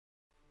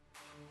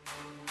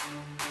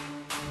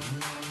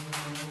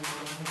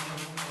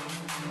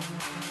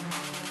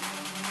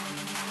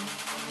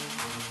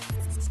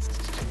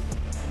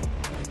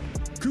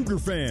Cougar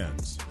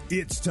fans,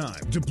 it's time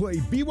to play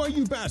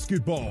BYU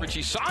basketball.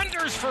 Richie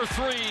Saunders for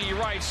three,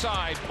 right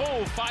side,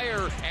 pull,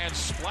 fire, and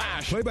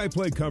splash.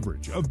 Play-by-play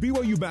coverage of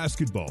BYU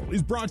basketball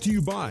is brought to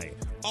you by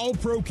All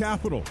Pro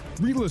Capital,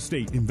 Real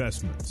Estate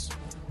Investments.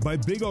 By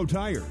Big O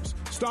Tires.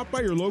 Stop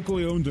by your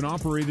locally owned and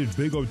operated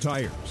Big O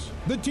Tires,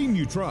 the team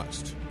you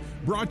trust.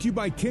 Brought to you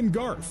by Ken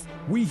Garth,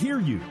 we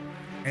hear you.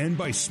 And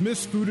by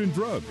Smith's Food and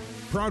Drug,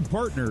 proud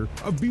partner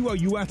of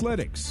BYU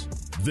Athletics.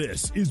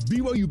 This is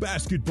BYU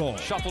basketball.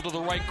 Shuffle to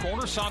the right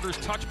corner. Saunders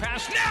touch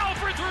pass. Now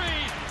for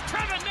three.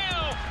 Trevin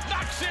Nell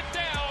knocks it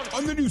down.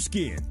 On the new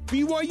skin,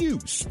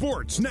 BYU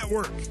Sports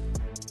Network.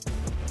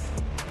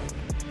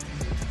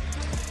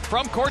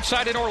 From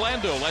courtside in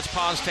Orlando, let's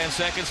pause 10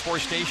 seconds for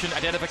station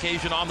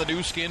identification on the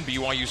new skin,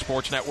 BYU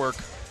Sports Network.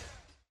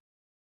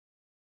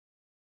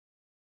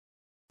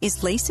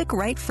 Is LASIK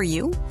right for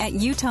you? At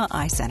Utah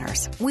Eye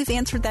Centers, we've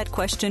answered that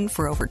question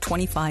for over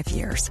 25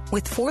 years.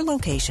 With 4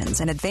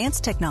 locations and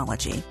advanced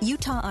technology,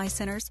 Utah Eye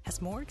Centers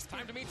has more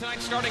experience. Time to meet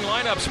tonight's starting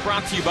lineups,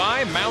 brought to you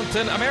by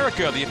Mountain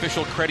America, the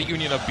official credit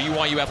union of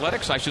BYU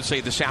Athletics. I should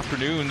say this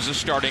afternoon's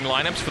starting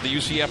lineups for the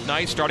UCF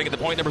Knights. Starting at the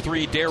point, number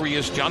 3,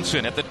 Darius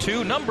Johnson. At the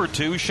 2, number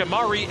 2,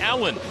 Shamari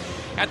Allen.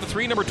 At the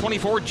 3, number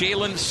 24,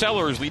 Jalen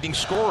Sellers, leading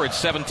scorer at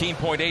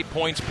 17.8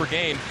 points per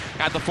game.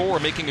 At the 4,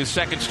 making his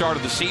second start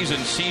of the season,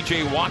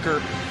 C.J.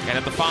 Walker. And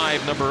at the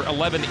 5, number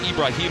 11,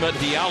 Ibrahima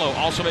Diallo,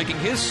 also making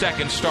his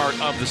second start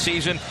of the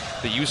season.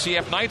 The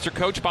UCF Knights are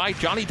coached by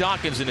Johnny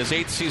Dawkins in his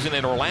 8th season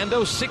in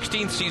Orlando.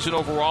 16th season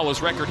overall.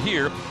 His record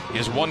here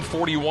is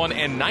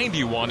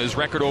 141-91. His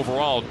record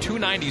overall,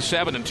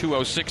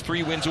 297-206.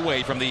 3 wins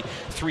away from the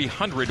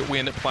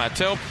 300-win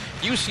plateau.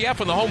 UCF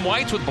in the home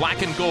whites with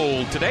black and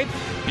gold today.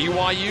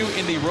 BYU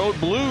in the road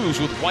blues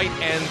with white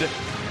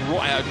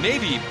and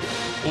navy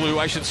blue,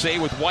 I should say,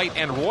 with white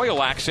and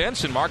royal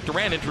accents. And Mark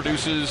Duran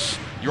introduces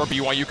your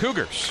BYU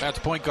Cougars. That's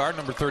point guard,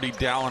 number 30,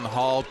 Dallin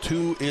Hall.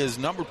 2 is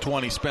number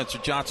 20, Spencer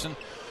Johnson.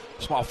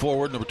 Small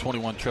forward, number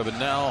 21, Trevin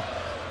Nell.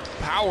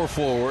 Power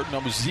forward,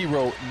 number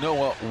 0,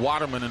 Noah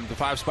Waterman. And the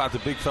 5 spot, the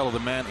big fellow, the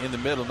man in the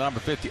middle, number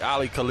 50,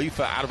 Ali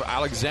Khalifa out of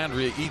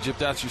Alexandria, Egypt.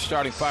 That's your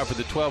starting 5 for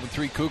the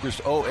 12-3 Cougars.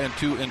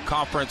 0-2 in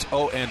conference,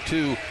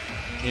 0-2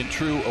 in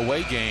true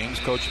away games,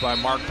 coached by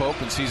Mark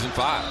Pope in season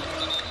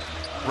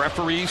 5.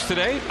 Referees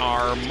today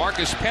are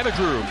Marcus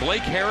Pettigrew,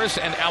 Blake Harris,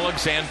 and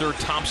Alexander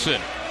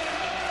Thompson.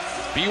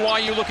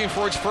 BYU looking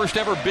for its first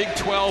ever Big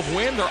 12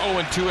 win. They're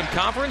 0-2 in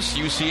conference.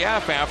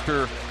 UCF,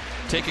 after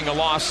taking a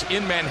loss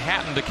in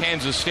Manhattan to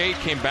Kansas State,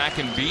 came back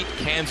and beat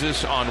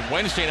Kansas on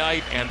Wednesday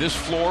night, and this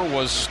floor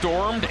was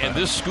stormed, and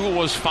this school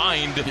was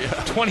fined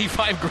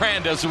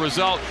 $25,000 as a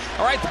result.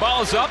 All right, the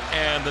ball is up,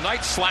 and the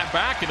Knights slap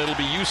back, and it'll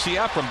be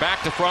UCF from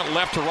back to front,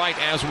 left to right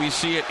as we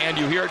see it and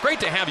you hear it. Great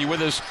to have you with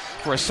us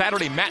for a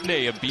Saturday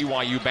matinee of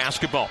BYU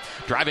basketball.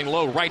 Driving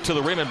low right to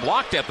the rim and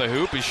blocked at the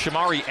hoop is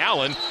Shamari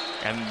Allen,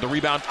 and the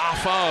rebound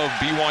off of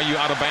BYU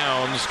out of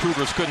bounds.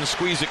 Cougars couldn't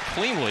squeeze it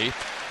cleanly.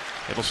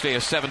 It'll stay a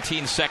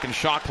 17-second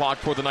shot clock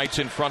for the Knights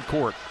in front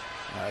court.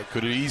 It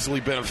could have easily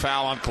been a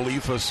foul on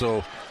Khalifa,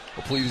 so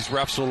hopefully these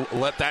refs will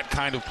let that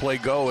kind of play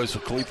go, as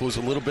Khalifa was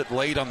a little bit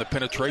late on the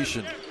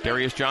penetration.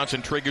 Darius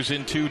Johnson triggers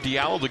into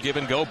Diallo. The give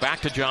and go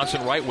back to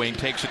Johnson, right wing.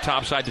 Takes it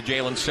topside to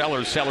Jalen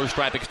Sellers. Sellers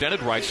drive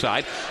extended right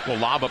side. Will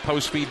lob a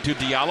post feed to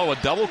Diallo.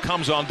 A double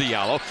comes on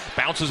Diallo.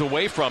 Bounces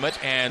away from it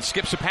and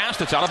skips a pass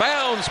that's out of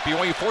bounds.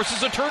 BYU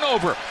forces a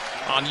turnover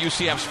on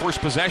UCF's first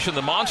possession.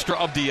 The monster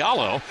of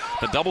Diallo.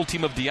 The double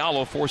team of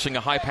Diallo forcing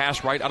a high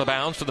pass right out of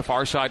bounds to the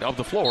far side of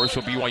the floor. So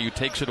BYU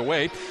takes it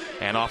away.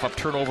 And off of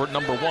turnover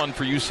number 1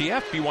 for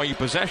UCF. BYU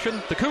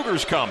possession. The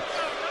Cougars come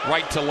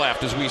right to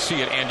left as we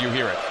see it and you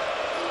hear it.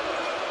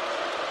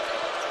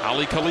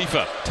 Ali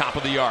Khalifa, top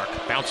of the arc.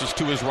 Bounces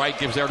to his right,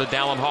 gives there to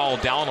Dallin Hall.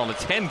 Dallin on a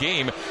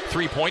 10-game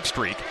 3-point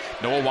streak.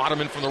 Noah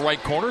Waterman from the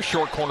right corner.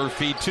 Short corner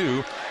feed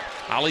to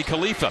Ali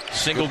Khalifa.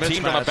 Single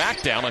team on a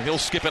back down, and he'll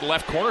skip it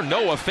left corner.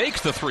 Noah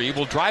fakes the 3.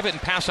 Will drive it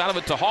and pass out of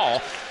it to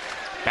Hall.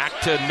 Back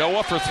to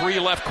Noah for 3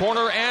 left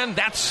corner, and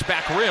that's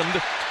back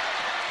rimmed.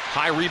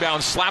 High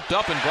rebound slapped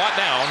up and brought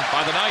down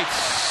by the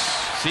Knights.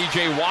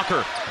 C.J.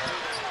 Walker,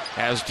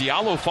 as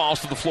Diallo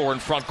falls to the floor in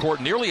front court.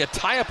 Nearly a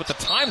tie-up at the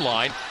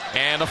timeline,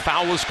 and a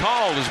foul was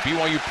called as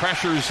BYU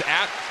pressures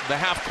at the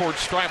half-court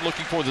stripe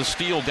looking for the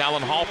steal.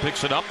 Dallin Hall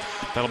picks it up.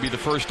 That'll be the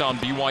first on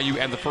BYU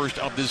and the first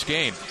of this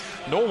game.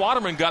 Noah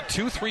Waterman got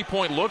 2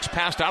 3-point looks,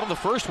 passed out of the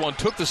first one,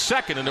 took the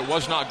second, and it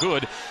was not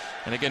good.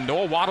 And again,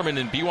 Noah Waterman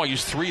in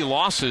BYU's 3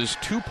 losses,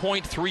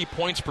 2.3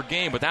 points per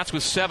game, but that's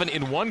with 7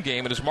 in one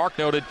game. And as Mark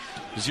noted,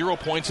 0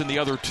 points in the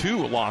other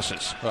 2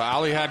 losses.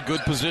 Ali had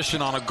good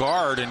position on a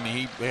guard, and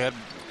he had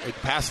it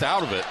passed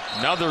out of it.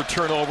 Another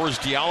turnover as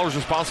Diallo's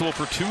responsible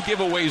for 2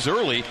 giveaways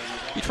early.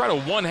 He tried a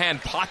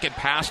one-hand pocket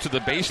pass to the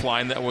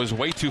baseline that was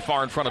way too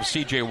far in front of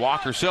C.J.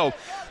 Walker. So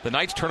the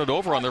Knights turn it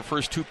over on their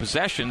first 2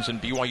 possessions, and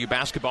BYU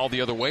basketball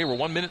the other way. We're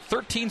 1 minute,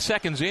 13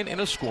 seconds in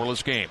a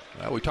scoreless game.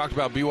 We talked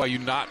about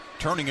BYU not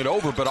turning it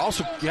over, but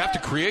also you have to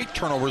create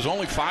turnovers.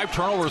 Only 5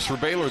 turnovers for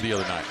Baylor the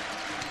other night.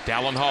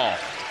 Dallin Hall,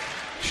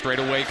 straight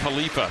away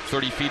Khalifa,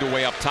 30 feet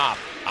away up top.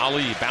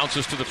 Ali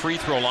bounces to the free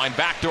throw line,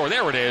 backdoor.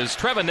 There it is.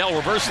 Trevin Nell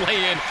reverse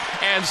lay in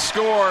and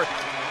score.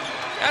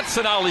 That's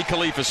an Ali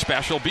Khalifa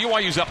special.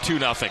 BYU's up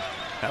 2-0.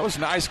 That was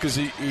nice because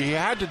he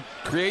had to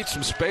create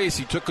some space.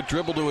 He took a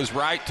dribble to his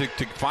right to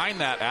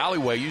find that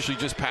alleyway. Usually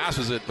just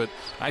passes it, but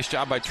nice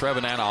job by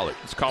Trevin and Ali.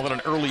 Let's call it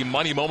an early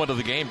money moment of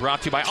the game,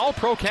 brought to you by All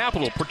Pro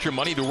Capital. Put your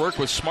money to work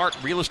with smart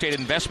real estate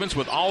investments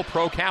with All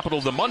Pro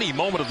Capital. The money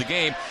moment of the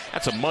game.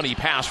 That's a money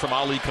pass from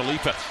Ali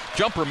Khalifa.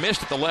 Jumper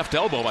missed at the left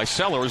elbow by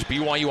Sellers.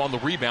 BYU on the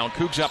rebound.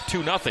 Cougs up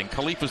 2-0.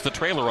 Khalifa's the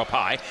trailer up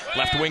high.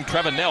 Left wing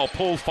Trevin Nell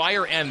pulled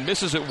fire and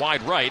misses it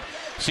wide right.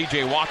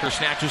 C.J. Walker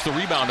snatches the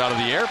rebound out of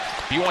the air.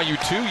 BYU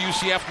 2,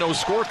 UCF no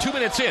score. 2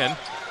 minutes in.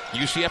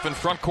 UCF in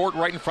front court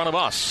right in front of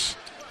us.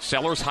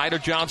 Sellers high to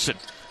Johnson.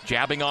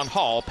 Jabbing on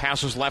Hall.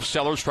 Passes left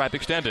Sellers. Stripe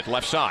extended.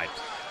 Left side.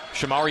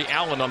 Shamari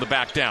Allen on the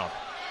back down.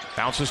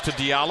 Bounces to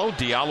Diallo.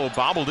 Diallo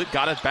bobbled it.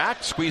 Got it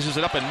back. Squeezes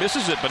it up and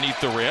misses it beneath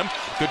the rim.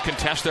 Good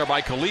contest there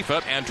by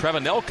Khalifa. And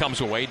Trevin Nell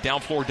comes away.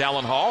 Down floor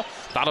Dallin Hall.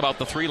 Thought about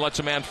the 3. Lets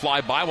a man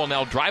fly by. Will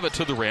now drive it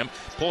to the rim.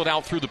 Pull it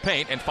out through the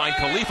paint. And find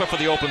Khalifa for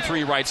the open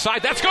 3 right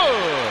side. That's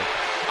good!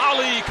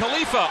 Ali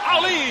Khalifa.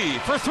 Ali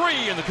for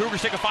 3. And the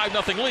Cougars take a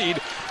 5-0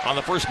 lead on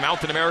the first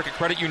Mountain America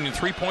Credit Union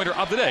 3-pointer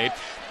of the day.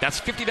 That's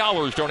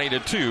 $50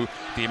 donated to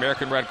the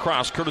American Red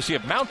Cross, courtesy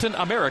of Mountain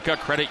America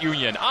Credit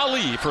Union.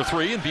 Ali for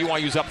 3, and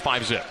BYU's up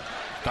 5-0.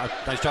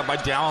 Nice job by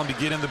Dallin to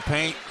get in the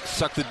paint,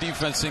 suck the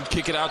defense in,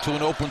 kick it out to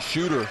an open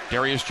shooter.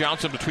 Darius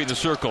Johnson between the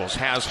circles.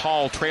 Has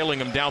Hall trailing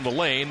him down the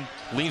lane.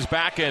 Leans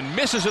back and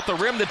misses at the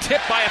rim. The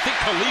tip by, I think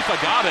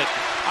Khalifa got it.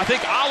 I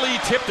think Ali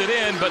tipped it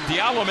in, but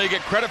Diallo may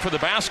get credit for the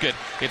basket.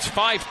 It's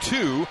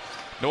 5-2.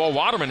 Noah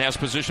Waterman has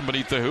position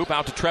beneath the hoop.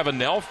 Out to Trevin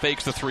Nell.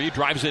 Fakes the 3.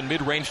 Drives in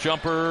mid-range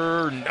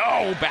jumper.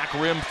 No. Back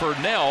rim for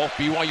Nell.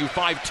 BYU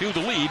 5-2 the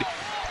lead.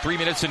 3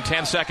 minutes and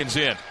 10 seconds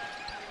in.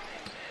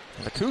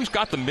 The Cougs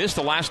got the miss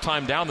the last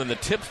time down, then the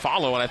tip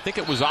follow, and I think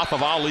it was off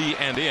of Ali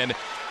and in.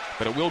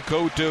 But it will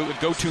go to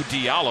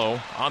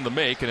Diallo on the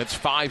make, and it's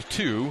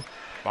 5-2.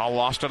 Ball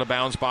lost out of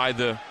bounds by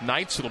the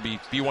Knights. It'll be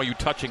BYU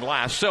touching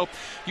last. So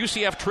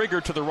UCF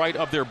trigger to the right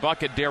of their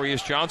bucket.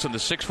 Darius Johnson, the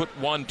 6'1",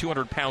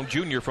 200-pound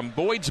junior from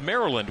Boyd's,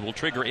 Maryland, will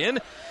trigger in.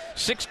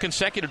 6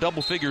 consecutive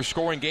double-figure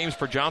scoring games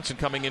for Johnson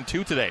coming in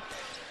 2 today.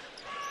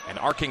 An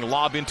arcing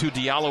lob into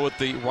Diallo at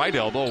the right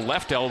elbow.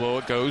 Left elbow,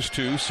 it goes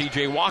to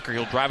C.J. Walker.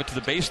 He'll drive it to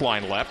the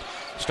baseline left.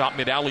 Stop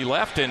mid-alley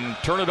left and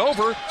turn it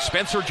over.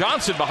 Spencer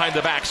Johnson behind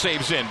the back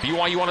saves in.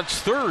 BYU on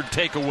its 3rd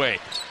takeaway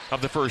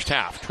of the first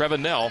half. Trevin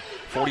Nell,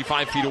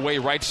 45 feet away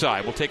right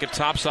side. Will take it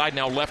top side,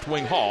 now left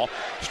wing Hall.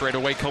 Straight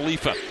away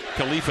Khalifa.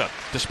 Khalifa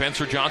to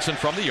Spencer Johnson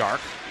from the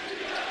arc.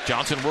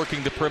 Johnson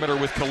working the perimeter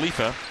with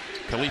Khalifa.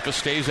 Khalifa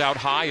stays out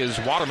high as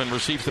Waterman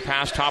receives the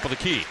pass top of the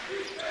key.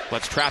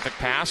 Let's traffic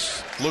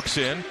pass, looks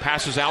in,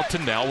 passes out to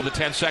Nell with a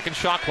 10-second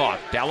shot clock.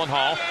 Dallin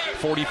Hall,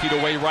 40 feet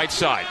away right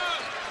side.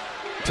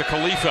 To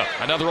Khalifa,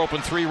 another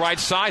open 3 right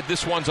side.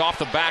 This one's off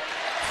the back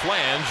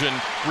flange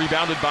and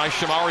rebounded by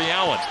Shamari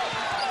Allen.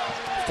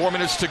 4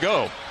 minutes to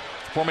go.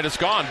 4 minutes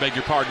gone, beg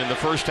your pardon, in the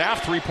first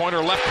half.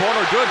 3-pointer left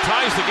corner, good.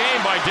 Ties the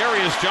game by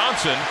Darius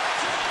Johnson.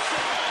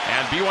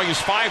 And BYU's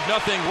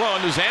 5-0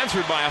 run is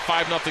answered by a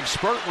 5-0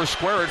 spurt. We're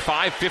square at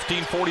 5,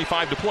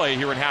 15:45 to play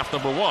here in half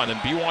number 1. And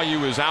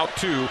BYU is out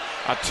to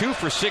a 2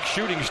 for 6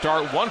 shooting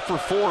start, 1 for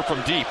 4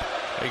 from deep.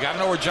 You got to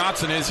know where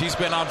Johnson is. He's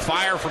been on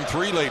fire from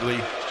 3 lately.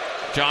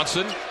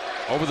 Johnson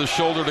over the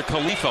shoulder to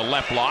Khalifa,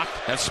 left block.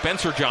 That's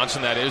Spencer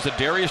Johnson, that is.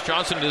 Darius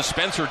Johnson and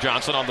Spencer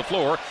Johnson on the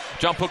floor.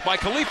 Jump hook by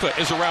Khalifa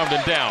is around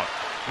and down.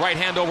 Right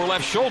hand over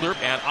left shoulder,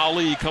 and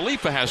Ali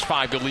Khalifa has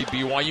 5 to lead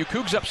BYU.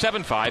 Cougs up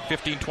 7-5,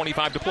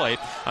 15:25 to play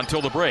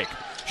until the break.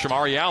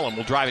 Shamari Allen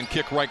will drive and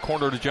kick right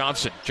corner to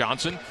Johnson.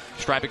 Johnson,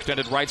 stripe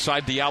extended right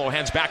side. Diallo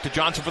hands back to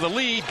Johnson for the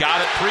lead. Got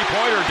it,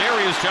 3-pointer.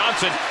 Darius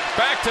Johnson,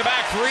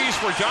 back-to-back threes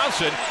for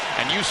Johnson,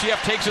 and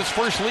UCF takes its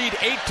first lead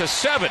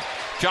 8-7.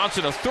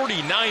 Johnson, a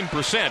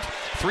 39%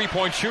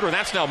 three-point shooter.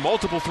 That's now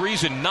multiple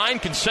threes in 9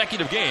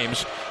 consecutive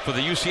games for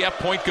the UCF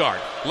point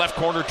guard. Left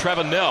corner,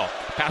 Trevin Nell.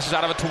 Passes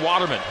out of it to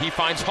Waterman. He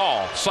finds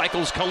Hall.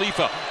 Cycles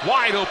Khalifa.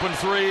 Wide open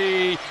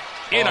 3.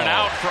 In and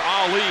out for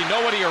Ali.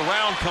 Nobody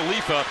around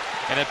Khalifa.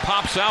 And it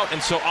pops out.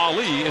 And so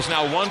Ali is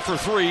now 1 for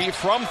 3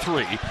 from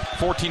 3.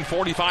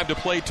 14:45 to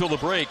play till the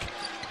break.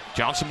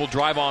 Johnson will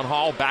drive on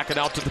Hall, back it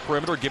out to the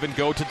perimeter, give and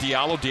go to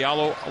Diallo.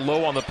 Diallo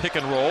low on the pick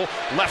and roll.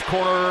 Left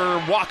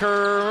corner,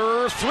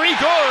 Walker, 3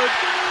 good.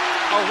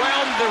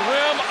 Around the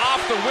rim,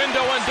 off the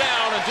window and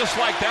down. And just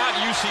like that,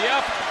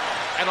 UCF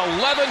an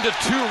 11-2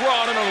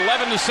 run and an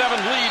 11-7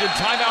 lead and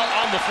timeout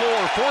on the floor.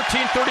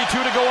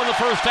 14:32 to go in the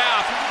first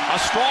half. A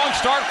strong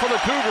start for the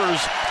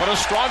Cougars, but a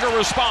stronger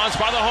response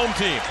by the home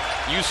team.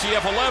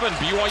 UCF 11,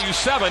 BYU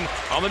 7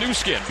 on the new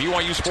skin,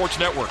 BYU Sports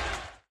Network.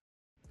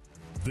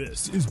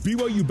 This is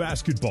BYU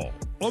basketball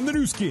on the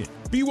new skin,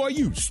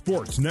 BYU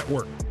Sports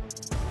Network.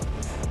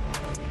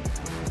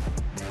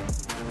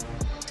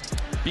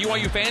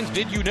 BYU fans,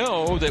 did you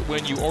know that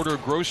when you order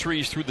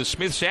groceries through the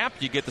Smiths app,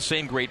 you get the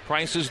same great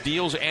prices,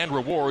 deals, and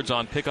rewards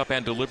on pickup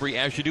and delivery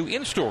as you do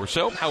in-store?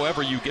 So,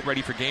 however you get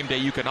ready for game day,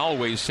 you can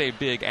always save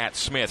big at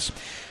Smiths.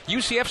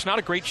 UCF's not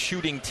a great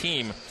shooting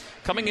team.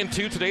 Coming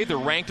into today, they're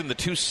ranked in the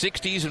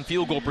 260s in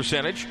field goal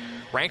percentage,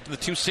 ranked in the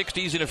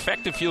 260s in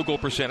effective field goal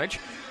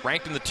percentage,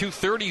 ranked in the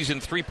 230s in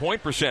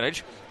three-point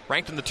percentage,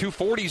 ranked in the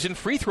 240s in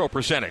free throw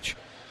percentage.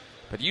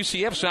 But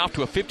UCF's off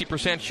to a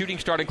 50% shooting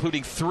start,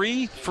 including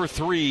 3 for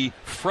 3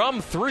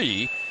 from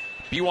 3.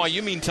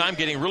 BYU, meantime,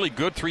 getting really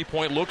good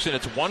three-point looks, and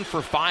it's 1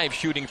 for 5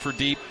 shooting for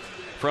deep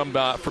for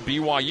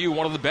BYU,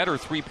 one of the better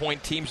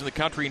three-point teams in the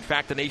country. In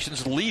fact, the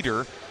nation's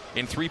leader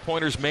in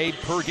three-pointers made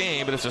per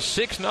game. But it's a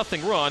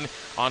 6-0 run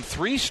on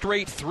 3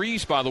 straight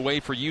threes, by the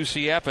way, for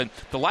UCF. And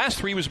the last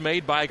 3 was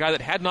made by a guy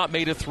that had not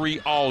made a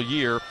 3 all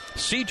year.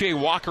 C.J.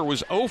 Walker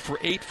was 0 for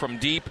 8 from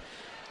deep.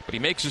 But he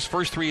makes his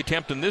first 3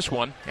 attempt in this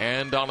one,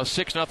 and on a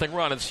 6-0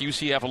 run, it's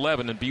UCF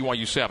 11 and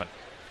BYU 7.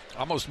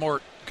 Almost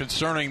more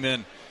concerning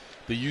than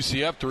the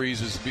UCF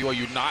threes is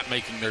BYU not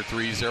making their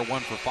threes. They're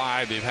 1 for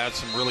 5. They've had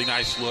some really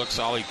nice looks.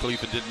 Ali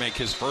Khalifa did make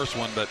his first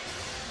one, but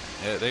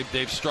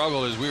they've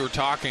struggled, as we were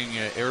talking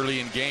early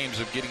in games,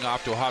 of getting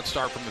off to a hot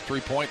start from the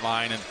three-point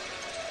line,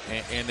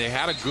 and they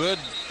had a good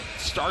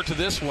start to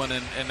this one,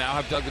 and now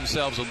have dug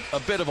themselves a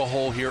bit of a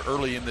hole here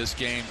early in this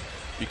game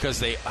because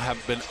they have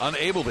been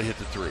unable to hit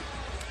the three.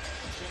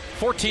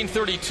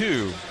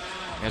 14:32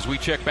 as we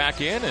check back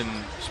in. And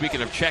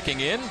speaking of checking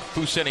in,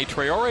 Fousseyni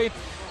Traore,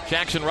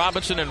 Jackson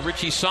Robinson, and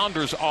Richie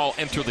Saunders all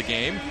enter the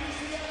game.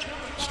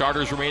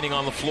 Starters remaining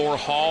on the floor,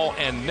 Hall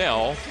and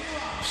Nell.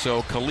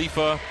 So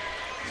Khalifa,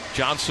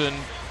 Johnson,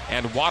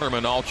 and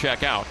Waterman all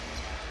check out.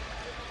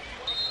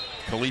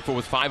 Khalifa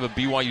with 5 of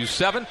BYU's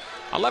 7.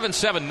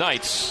 11-7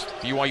 Knights.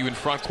 BYU in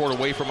front court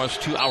away from us,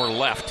 2 hour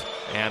left.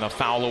 And a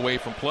foul away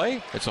from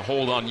play. It's a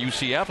hold on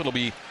UCF. It'll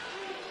be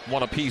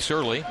 1 apiece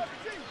early.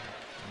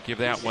 Give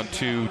that one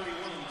to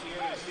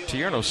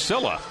Tierno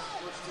Silla.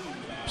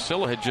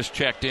 Silla had just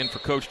checked in for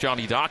Coach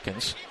Johnny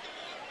Dawkins.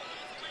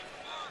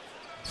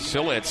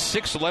 Silla at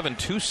 6'11",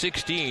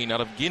 216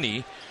 out of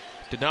Guinea.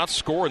 Did not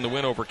score in the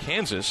win over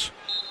Kansas.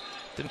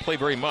 Didn't play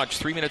very much.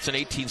 3 minutes and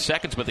 18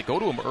 seconds, but they go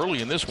to him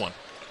early in this one.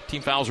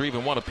 Team fouls are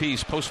even 1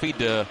 apiece. Post feed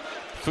to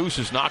Foose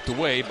is knocked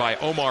away by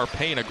Omar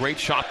Payne, a great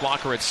shot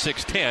blocker at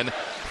 6'10".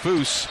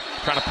 Foose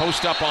trying to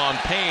post up on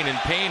Payne, and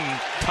Payne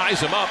ties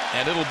him up,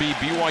 and it'll be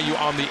BYU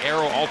on the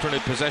arrow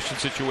alternate possession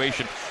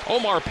situation.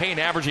 Omar Payne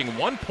averaging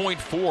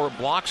 1.4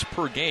 blocks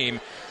per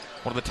game,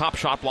 one of the top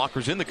shot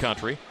blockers in the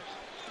country.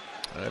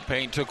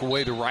 Payne took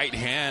away the right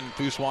hand.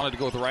 Foose wanted to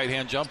go with the right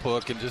hand jump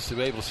hook and just to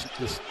be able to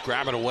just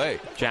grab it away.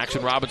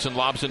 Jackson Robinson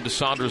lobs into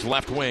Saunders'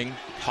 left wing.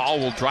 Hall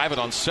will drive it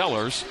on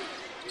Sellers.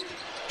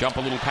 Jump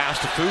a little pass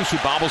to Foose, who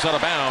bobbles out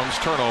of bounds.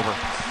 Turnover.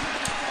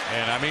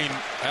 And, I mean,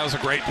 that was a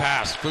great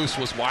pass. Foose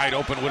was wide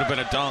open, would have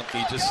been a dunk.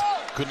 He just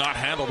could not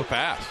handle the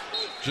pass.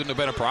 Shouldn't have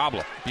been a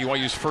problem.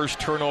 BYU's first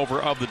turnover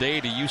of the day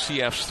to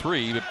UCF's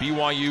 3, but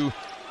BYU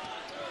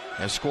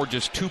has scored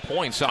just 2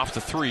 points off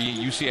the 3.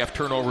 UCF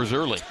turnovers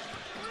early.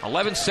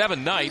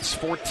 11-7 Knights,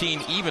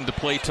 14 even to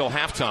play till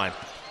halftime.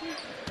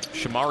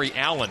 Shamari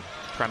Allen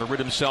trying to rid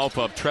himself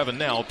of Trevin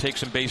Nell.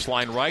 Takes him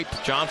baseline right.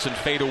 Johnson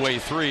fadeaway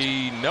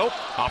 3. Nope.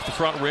 Off the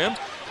front rim.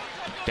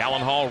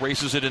 Dallin Hall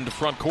races it into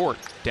front court.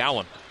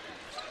 Dallin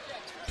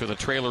to the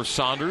trailer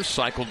Saunders.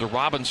 Cycled to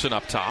Robinson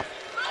up top.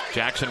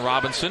 Jackson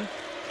Robinson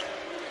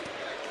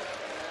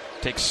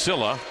takes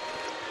Silla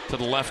to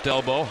the left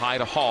elbow. High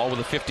to Hall with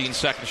a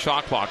 15-second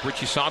shot clock.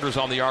 Richie Saunders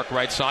on the arc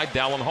right side.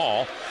 Dallin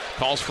Hall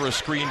calls for a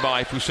screen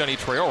by Fousseyni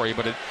Traore,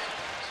 but it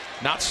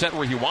not set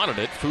where he wanted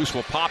it. Foose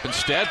will pop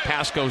instead.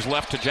 Pass goes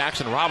left to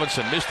Jackson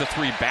Robinson. Missed the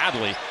 3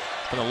 badly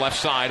from the left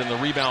side, and the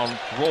rebound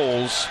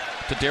rolls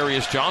to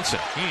Darius Johnson.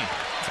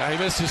 He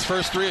missed his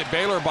first 3 at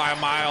Baylor by a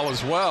mile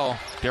as well.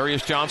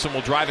 Darius Johnson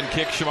will drive and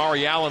kick.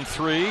 Shamari Allen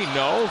 3.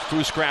 No.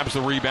 Foose grabs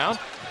the rebound.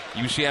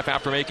 UCF,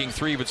 after making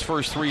 3 of its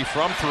first 3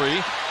 from 3,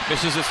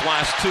 misses its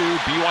last 2.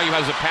 BYU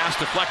has a pass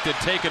deflected,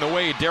 taken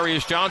away.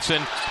 Darius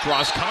Johnson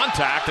draws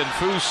contact, and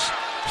Foose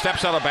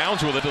steps out of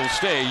bounds with it. It'll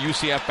stay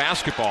UCF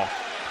basketball.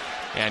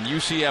 And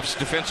UCF's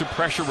defensive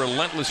pressure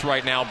relentless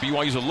right now.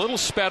 BYU's a little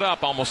sped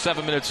up almost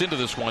 7 minutes into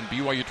this one.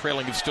 BYU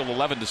trailing is still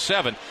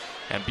 11-7.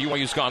 And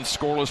BYU's gone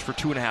scoreless for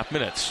 2.5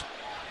 minutes.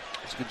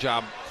 It's a good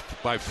job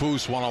by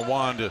Foose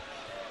one-on-one to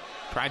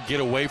try and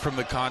get away from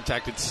the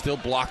contact and still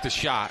block the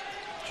shot.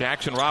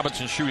 Jackson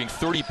Robinson shooting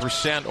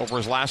 30% over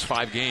his last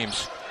 5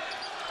 games.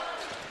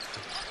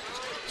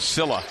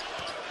 Silla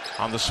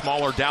on the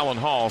smaller Dallin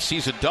Hall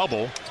sees a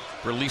double.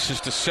 Releases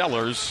to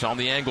Sellers on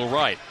the angle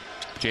right.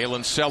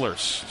 Jalen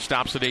Sellers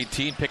stops at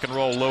 18, pick and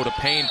roll low to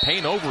Payne.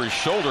 Payne over his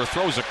shoulder,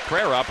 throws a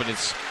prayer up, and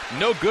it's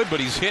no good,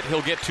 but he's hit.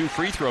 He'll get 2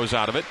 free throws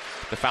out of it.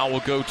 The foul will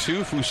go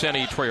to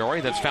Fousseyni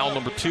Traore. That's foul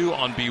number 2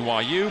 on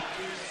BYU.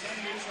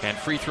 And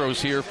free throws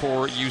here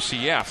for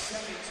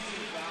UCF.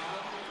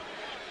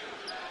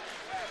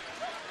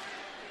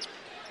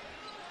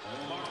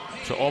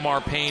 So Omar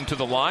Payne to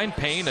the line.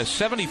 Payne, a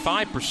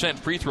 75%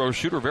 free throw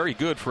shooter. Very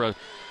good for a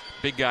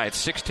big guy at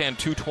 6'10",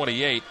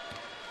 228.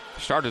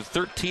 Started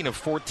 13 of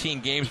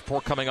 14 games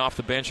before coming off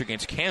the bench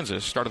against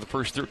Kansas. Started the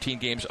first 13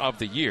 games of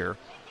the year.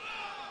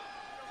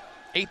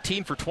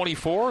 18 for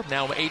 24,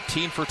 now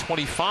 18 for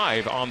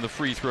 25 on the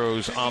free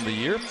throws on the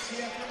year.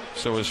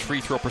 So his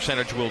free throw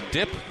percentage will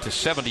dip to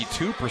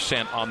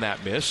 72% on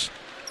that miss.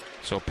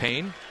 So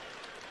Payne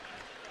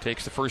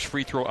takes the first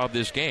free throw of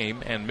this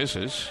game and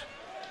misses.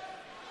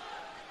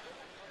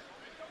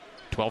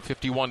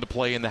 12:51 to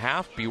play in the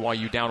half.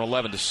 BYU down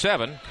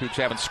 11-7. Cougs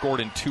haven't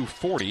scored in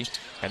 2:40.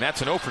 And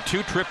that's an 0 for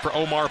 2 trip for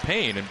Omar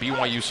Payne, and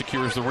BYU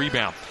secures the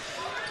rebound.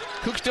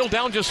 Cougs still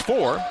down just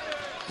 4.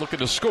 Looking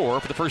to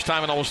score for the first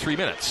time in almost 3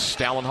 minutes.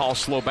 Dallin Hall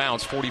slow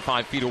bounce,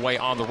 45 feet away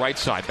on the right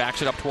side.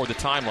 Backs it up toward the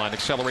timeline.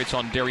 Accelerates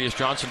on Darius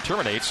Johnson.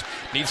 Terminates.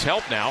 Needs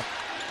help now.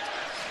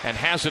 And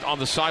has it on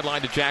the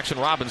sideline to Jackson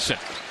Robinson.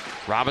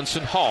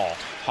 Robinson, Hall.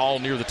 Hall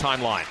near the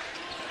timeline.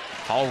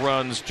 Hall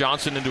runs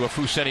Johnson into a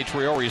Fousseyni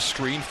Traore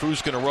screen.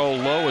 Fou's going to roll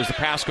low as the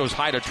pass goes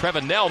high to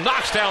Trevin Knell.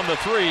 Knocks down the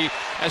 3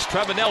 as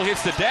Trevin Knell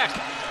hits the deck.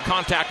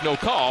 Contact, no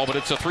call, but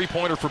it's a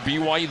 3-pointer for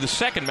BYU. The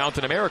second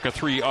Mountain America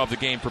 3 of the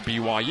game for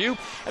BYU.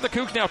 And the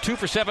Cougs now 2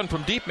 for 7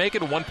 from deep, make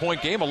it a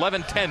 1-point game.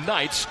 11-10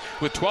 Knights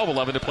with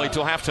 12-11 to play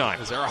till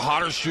halftime. Is there a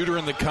hotter shooter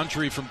in the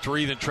country from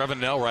 3 than Trevin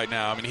Knell right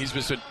now? I mean, he's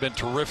just been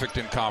terrific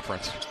in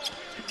conference.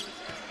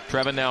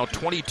 Trevin now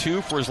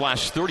 22 for his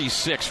last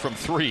 36 from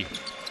 3.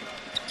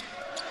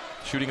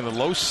 Shooting in the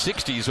low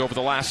 60s over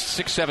the last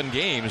 6-7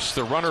 games.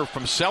 The runner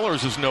from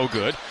Sellers is no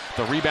good.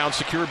 The rebound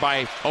secured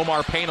by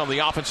Omar Payne on the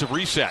offensive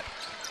reset.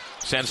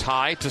 Sends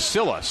high to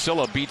Silla.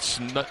 Silla beats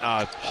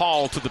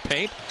Hall to the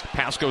paint.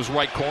 Pass goes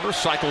right corner.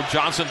 Cycle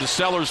Johnson to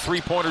Sellers.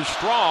 3-pointer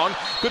strong.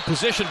 Good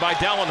position by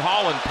Dallin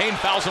Hall, and Payne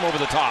fouls him over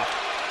the top.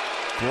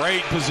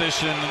 Great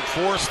position.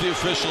 Forced the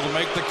official to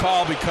make the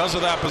call because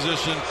of that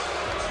position.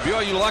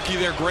 BYU lucky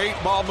there. Great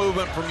ball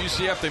movement from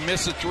UCF. They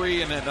miss a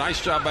 3, and a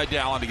nice job by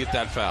Dallin to get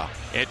that foul.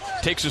 It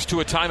takes us to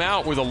a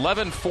timeout with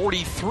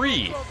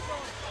 11:43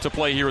 to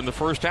play here in the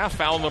first half.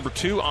 Foul number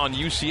 2 on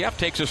UCF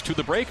takes us to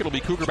the break. It'll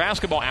be Cougar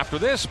basketball after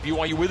this.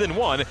 BYU within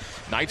 1.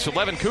 Knights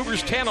 11,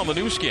 Cougars 10 on the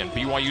new skin.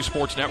 BYU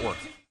Sports Network.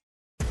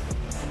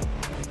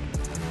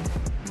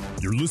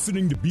 You're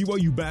listening to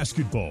BYU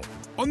basketball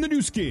on the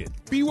new skin.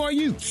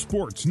 BYU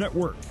Sports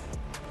Network.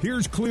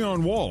 Here's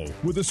Cleon Wall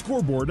with a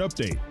scoreboard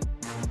update.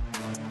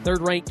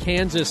 Third-ranked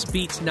Kansas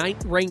beats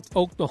ninth-ranked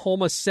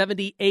Oklahoma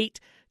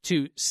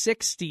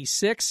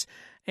 78-66.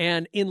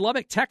 And in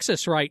Lubbock,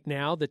 Texas right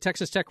now, the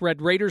Texas Tech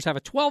Red Raiders have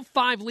a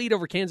 12-5 lead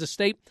over Kansas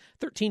State.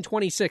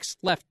 13:26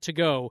 left to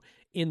go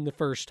in the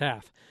first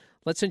half.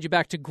 Let's send you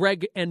back to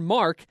Greg and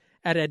Mark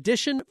at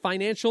Addition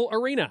Financial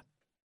Arena.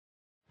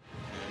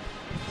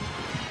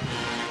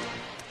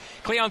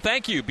 Cleon,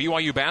 thank you.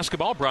 BYU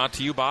basketball brought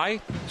to you by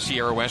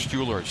Sierra West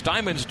Jewelers.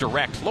 Diamonds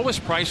Direct.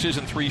 Lowest prices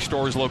in 3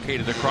 stores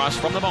located across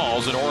from the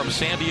malls in Orem,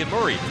 Sandy, and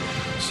Murray.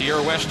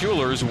 Sierra West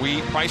Jewelers, we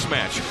price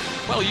match.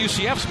 Well,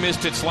 UCF's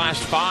missed its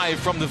last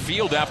 5 from the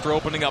field after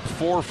opening up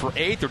 4 for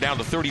 8. They're down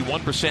to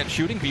 31%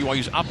 shooting.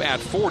 BYU's up at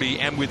 40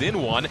 and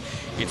within 1.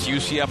 It's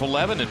UCF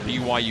 11 and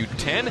BYU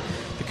 10.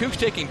 The Cougs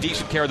taking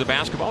decent care of the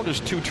basketball.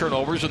 Just 2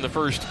 turnovers in the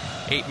first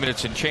 8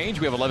 minutes and change.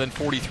 We have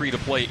 11:43 to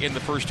play in the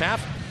first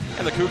half.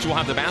 And the Cougs will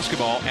have the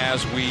basketball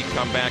as we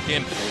come back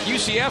in.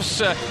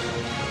 UCF's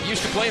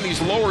used to playing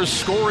these lower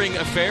scoring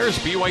affairs.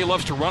 BYU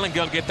loves to run and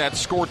gun, get that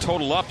score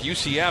total up.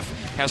 UCF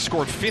has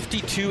scored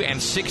 52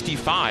 and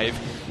 65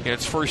 in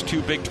its first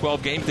 2 Big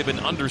 12 games. They've been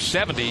under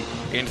 70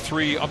 in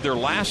 3 of their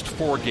last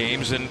 4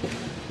 games. And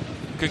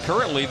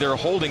concurrently, they're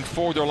holding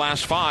 4 of their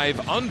last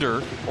 5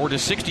 under or to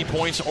 60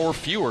 points or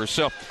fewer.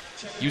 So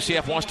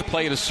UCF wants to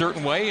play it a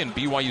certain way, and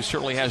BYU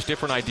certainly has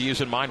different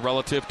ideas in mind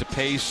relative to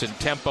pace and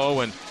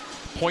tempo and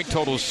point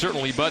totals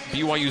certainly, but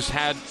BYU's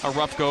had a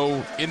rough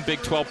go in Big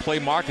 12 play,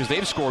 Mark, as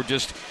they've scored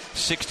just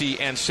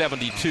 60 and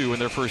 72 in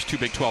their first 2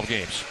 Big 12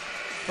 games.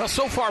 Well,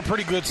 so far, a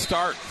pretty good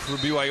start for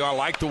BYU. I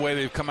like the way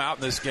they've come out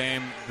in this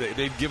game.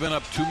 They've given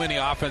up too many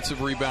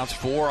offensive rebounds,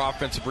 4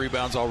 offensive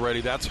rebounds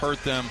already. That's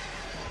hurt them.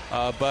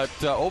 But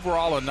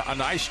overall, a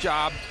nice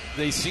job.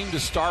 They seem to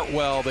start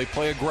well. They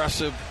play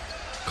aggressive,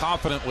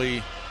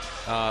 confidently.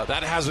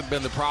 That hasn't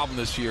been the problem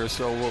this year,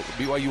 so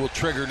BYU will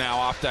trigger now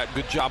off that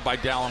good job by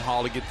Dallin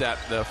Hall to get that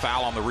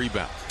foul on the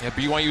rebound. Yeah,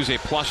 BYU's a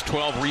plus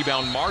 12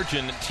 rebound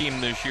margin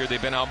team this year.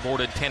 They've been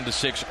outboarded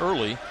 10-6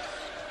 early,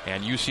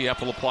 and UCF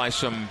will apply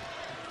some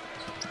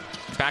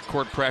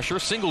backcourt pressure.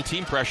 Single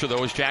team pressure,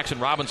 though, as Jackson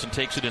Robinson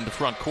takes it into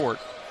front court.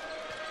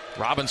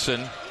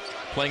 Robinson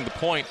playing the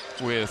point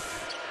with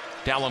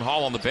Dallin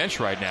Hall on the bench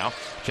right now.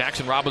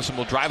 Jackson Robinson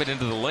will drive it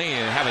into the lane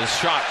and have his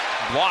shot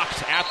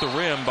blocked at the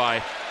rim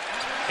by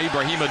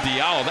Ibrahima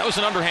Diallo. That was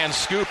an underhand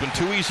scoop and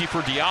too easy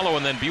for Diallo,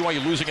 and then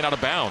BYU losing it out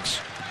of bounds.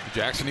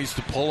 Jackson needs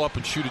to pull up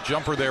and shoot a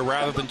jumper there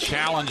rather than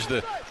challenge one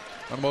of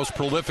the most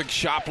prolific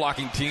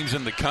shot-blocking teams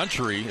in the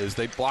country, as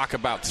they block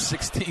about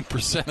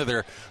 16% of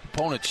their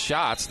opponent's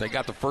shots. They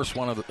got the first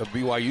one of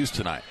BYU's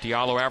tonight.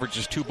 Diallo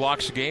averages 2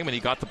 blocks a game, and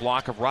he got the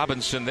block of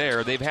Robinson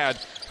there. They've had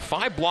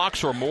 5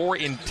 blocks or more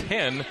in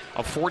 10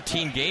 of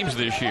 14 games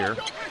this year.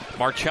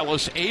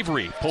 Marcellus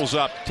Avery pulls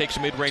up, takes a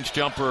mid-range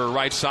jumper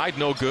right side,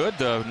 no good.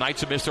 The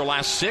Knights have missed their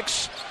last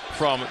 6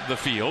 from the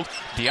field.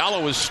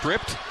 Diallo is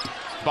stripped.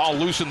 Ball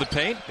loose in the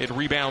paint. It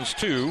rebounds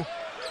to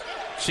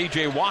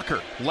C.J.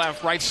 Walker.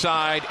 Right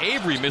side.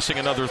 Avery missing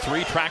another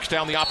 3. Tracks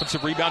down the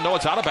offensive rebound. No,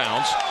 it's out of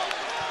bounds.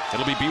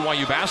 It'll be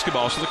BYU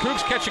basketball. So the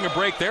Cougs catching a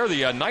break there.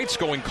 The Knights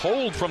going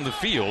cold from the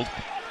field.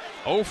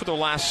 0 for the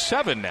last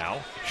 7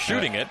 now.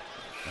 Shooting it.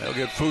 They'll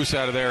get Foose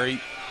out of there.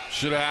 He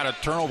should have had a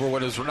turnover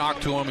when it was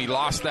knocked to him. He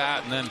lost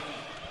that and then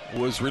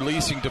was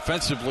releasing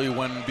defensively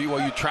when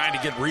BYU trying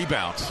to get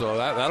rebounds. So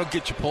that'll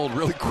get you pulled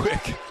really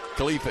quick.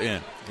 Khalifa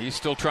in. He's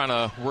still trying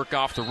to work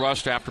off the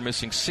rust after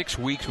missing 6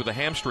 weeks with a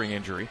hamstring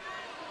injury.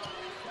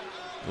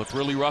 Looked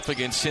really rough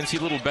against Cincy,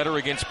 a little better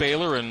against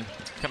Baylor, and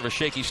kind of a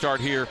shaky start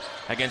here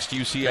against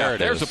UCF.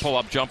 There's a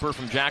pull-up jumper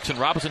from Jackson.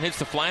 Robinson hits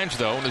the flange,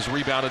 though, and is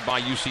rebounded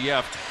by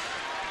UCF.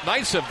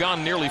 Knights have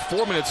gone nearly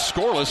 4 minutes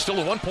scoreless. Still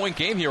a 1-point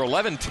game here,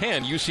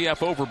 11-10.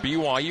 UCF over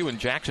BYU, and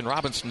Jackson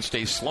Robinson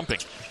stays slumping.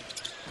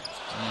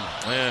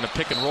 And a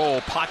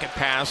pick-and-roll pocket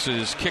pass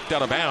is kicked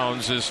out of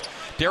bounds as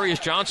Darius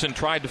Johnson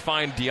tried to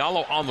find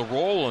Diallo on the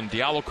roll, and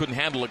Diallo couldn't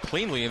handle it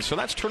cleanly. And so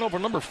that's turnover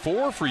number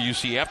 4 for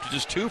UCF to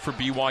just 2 for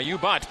BYU.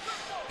 But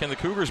can the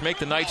Cougars make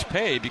the Knights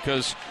pay?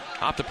 Because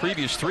off the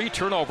previous 3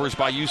 turnovers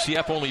by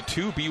UCF, only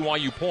 2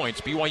 BYU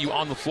points. BYU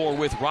on the floor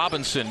with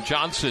Robinson,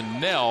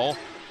 Johnson, Nell,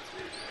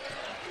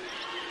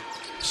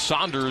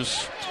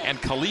 Saunders,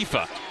 and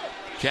Khalifa.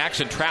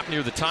 Jackson trapped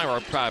near the time, or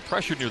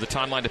pressured near the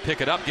timeline to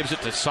pick it up. Gives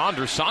it to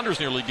Saunders.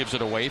 Saunders nearly gives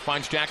it away.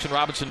 Finds Jackson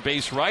Robinson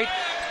base right.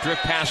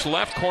 Drift pass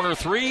left, corner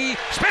 3.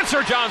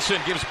 Spencer Johnson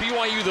gives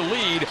BYU the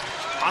lead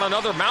on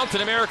another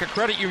Mountain America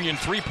Credit Union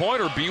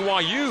 3-pointer.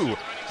 BYU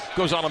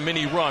goes on a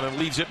mini run and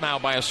leads it now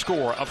by a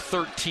score of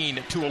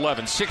 13-11.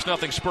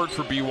 6-0 spurt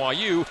for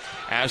BYU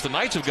as the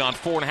Knights have gone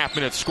 4.5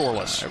 minutes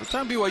scoreless. Every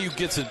time BYU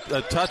gets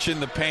a touch in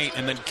the paint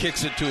and then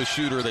kicks it to a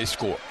shooter, they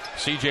score.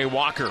 C.J.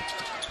 Walker.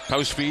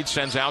 Post feed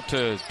sends out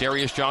to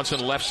Darius Johnson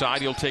left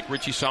side. He'll take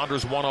Richie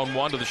Saunders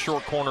one-on-one to the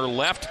short corner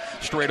left.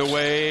 Straight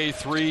away,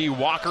 3.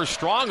 Walker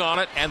strong on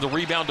it, and the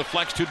rebound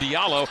deflects to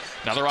Diallo.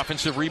 Another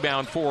offensive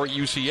rebound for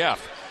UCF.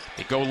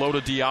 They go low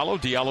to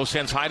Diallo. Diallo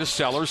sends high to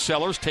Sellers.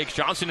 Sellers takes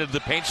Johnson into the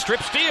paint.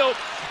 Strip steal.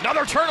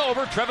 Another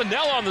turnover. Trevin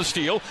Nell on the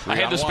steal.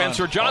 Ahead to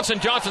Spencer Johnson.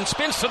 Johnson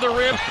spins to the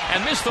rim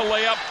and missed the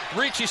layup.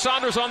 Richie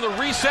Saunders on the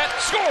reset.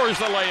 Scores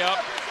the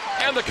layup.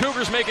 And the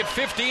Cougars make it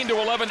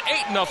 15-11,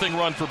 8-0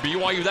 run for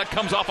BYU. That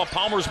comes off of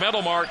Palmer's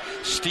Metal Mart.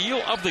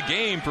 Steal of the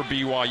game for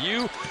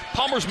BYU.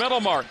 Palmer's Metal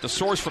Mart, the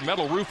source for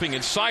metal roofing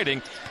and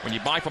siding. When you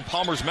buy from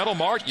Palmer's Metal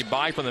Mart, you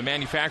buy from the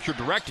manufacturer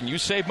direct and you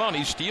save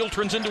money. Steal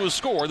turns into a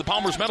score. The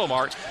Palmer's Metal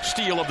Mart,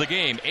 steal of the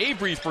game.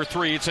 Avery for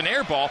 3. It's an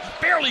air ball.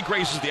 Barely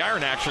grazes the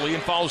iron, actually,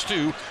 and falls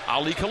to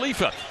Ali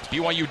Khalifa.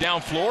 BYU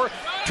down floor.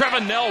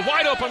 Trevin Nell,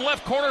 wide open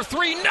left corner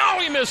 3. No,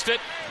 he missed it.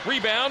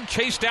 Rebound,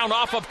 chased down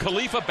off of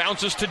Khalifa,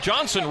 bounces to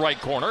Johnson, right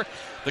corner.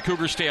 The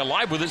Cougars stay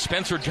alive with it.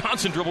 Spencer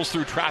Johnson dribbles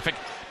through traffic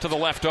to the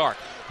left arc.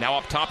 Now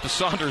up top to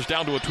Saunders,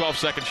 down to a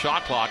 12-second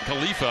shot clock.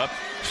 Khalifa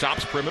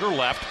stops perimeter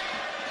left.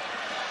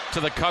 To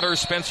the cutter,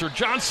 Spencer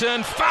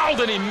Johnson. Fouled,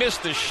 and he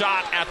missed the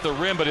shot at the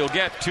rim, but he'll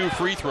get 2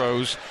 free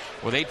throws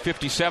with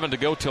 8:57 to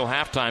go till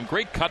halftime.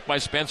 Great cut by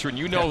Spencer, and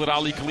you know that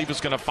Ali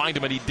Khalifa's going to find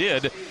him, and he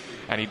did.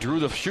 And he drew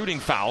the shooting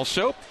foul.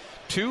 So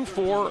 2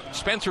 for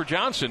Spencer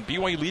Johnson.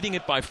 BYU leading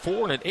it by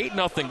 4 in an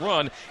 8-0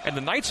 run, and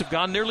the Knights have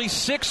gone nearly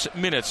 6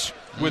 minutes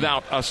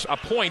without a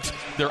point.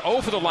 They're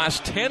 0 for the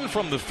last 10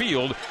 from the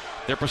field.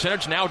 Their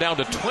percentage now down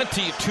to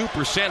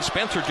 22%.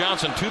 Spencer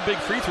Johnson, 2 big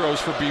free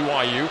throws for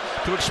BYU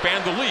to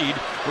expand the lead,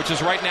 which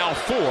is right now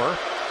 4.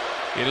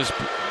 It is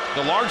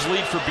the large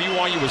lead for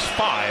BYU is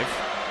 5,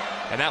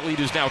 and that lead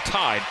is now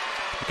tied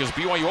because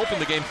BYU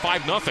opened the game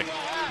 5-0.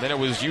 Then it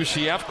was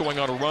UCF going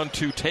on a run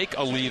to take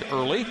a lead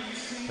early.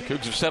 The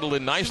Cougs have settled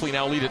in nicely,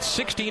 now lead at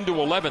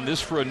 16-11.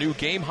 This for a new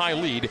game-high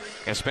lead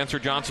as Spencer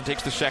Johnson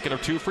takes the second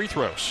of 2 free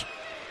throws.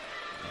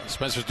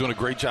 Spencer's doing a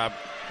great job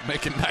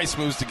making nice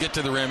moves to get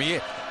to the rim. He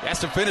has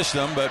to finish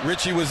them, but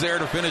Richie was there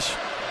to finish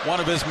one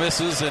of his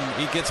misses, and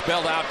he gets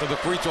bailed out to the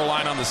free throw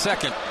line on the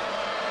second.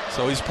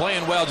 So he's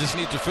playing well, just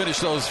needs to finish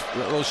those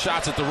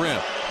shots at the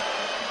rim.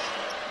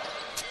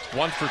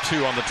 1 for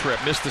 2 on the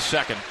trip, missed the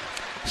second.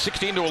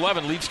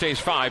 16-11, lead stays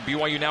 5.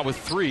 BYU now with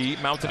 3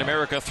 Mountain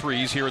America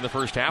threes here in the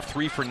first half.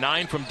 3 for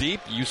 9 from deep.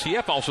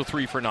 UCF also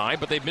 3 for 9,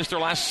 but they've missed their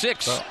last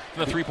 6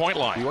 from the 3-point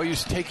line.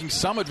 BYU's taking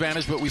some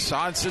advantage, but we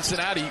saw in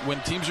Cincinnati,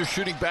 when teams are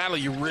shooting badly,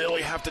 you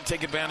really have to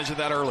take advantage of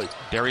that early.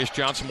 Darius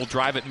Johnson will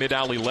drive it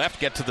mid-alley left,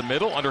 get to the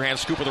middle, underhand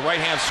scoop with a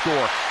right-hand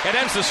score. It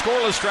ends the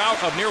scoreless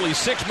drought of nearly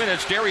 6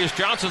 minutes. Darius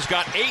Johnson's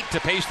got 8 to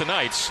pace the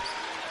Knights.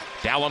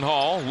 Dallin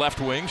Hall, left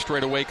wing,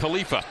 straight away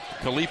Khalifa.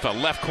 Khalifa,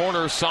 left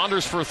corner,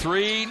 Saunders for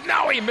three.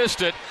 No, he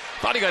missed it.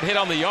 Thought he got hit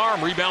on the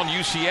arm. Rebound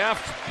UCF.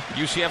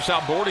 UCF's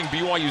outboarding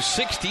BYU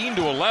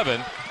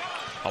 16-11.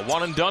 A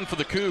one and done for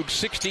the Cougs,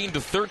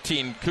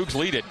 16-13. Cougs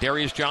lead it.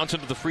 Darius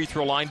Johnson to the free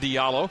throw line.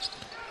 Diallo.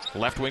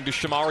 Left wing to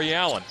Shamari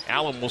Allen.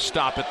 Allen will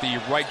stop at the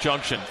right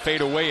junction.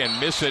 Fade away and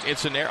miss it.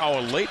 It's an error. Oh,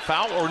 a late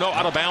foul? Or no,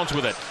 out of bounds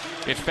with it.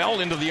 It fell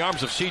into the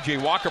arms of C.J.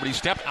 Walker, but he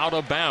stepped out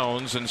of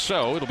bounds. And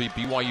so it'll be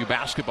BYU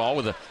basketball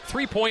with a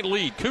 3-point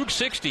lead. Cougs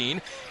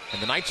 16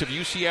 and the Knights of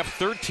UCF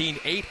 13.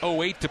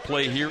 8:08 to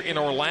play here in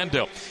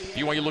Orlando.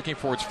 BYU looking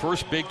for its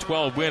first Big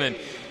 12 win. And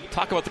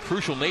talk about the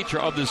crucial nature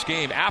of this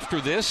game.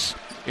 After this,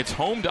 it's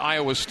home to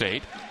Iowa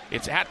State.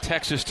 It's at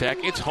Texas Tech.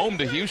 It's home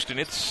to Houston.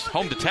 It's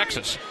home to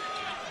Texas.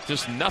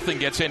 Just nothing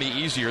gets any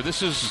easier.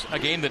 This is a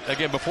game that,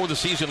 again, before the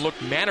season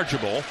looked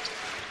manageable.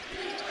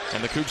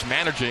 And the Cougs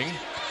managing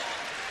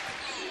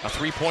a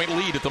 3-point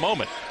lead at the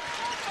moment.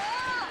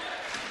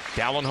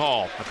 Dallin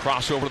Hall, a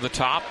crossover to the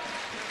top,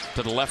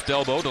 to the left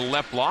elbow, to the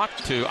left block,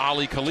 to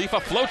Ali Khalifa.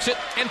 Floats it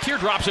and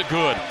teardrops it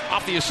good.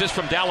 Off the assist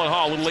from Dallin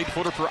Hall. A little late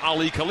footer for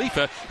Ali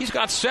Khalifa. He's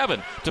got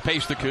 7 to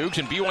pace the Cougs,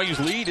 and BYU's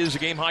lead is a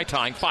game-high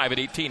tying 5 at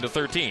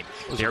 18-13.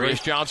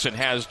 Darius Johnson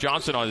has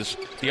Johnson on his,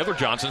 the other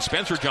Johnson,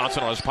 Spencer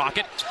Johnson on his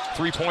pocket.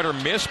 Three-pointer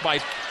missed by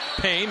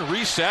Payne.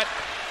 Reset.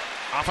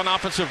 Off an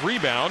offensive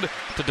rebound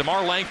to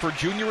DeMar Langford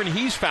Jr., and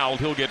he's fouled.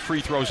 He'll get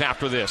free throws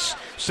after this.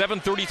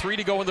 7:33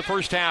 to go in the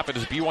first half. It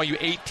is BYU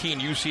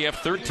 18, UCF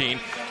 13.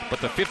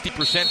 But the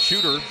 50%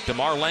 shooter,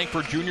 DeMar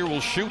Langford Jr.,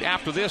 will shoot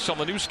after this on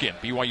the new skin,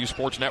 BYU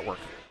Sports Network.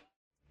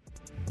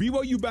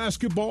 BYU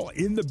basketball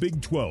in the Big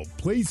 12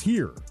 plays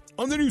here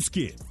on the new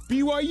skin,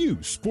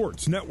 BYU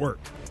Sports Network.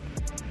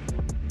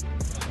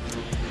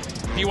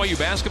 BYU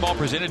basketball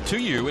presented to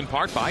you in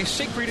part by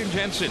Siegfried &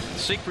 Jensen.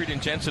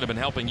 Siegfried & Jensen have been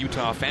helping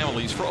Utah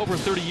families for over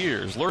 30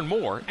 years. Learn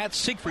more at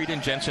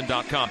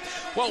siegfriedandjensen.com.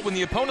 Well, when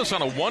the opponent's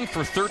on a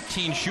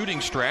 1-for-13 shooting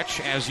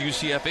stretch, as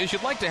UCF is,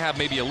 you'd like to have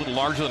maybe a little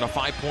larger than a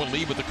 5-point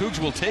lead, but the Cougs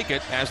will take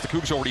it, as the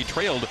Cougs already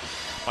trailed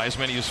by as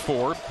many as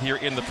 4 here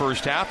in the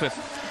first half.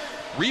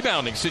 A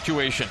rebounding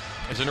situation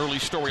as an early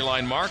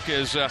storyline, Mark,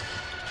 is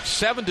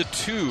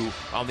 7-2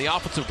 on the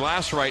offensive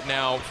glass right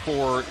now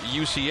for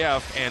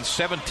UCF, and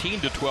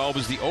 17-12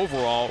 is the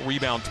overall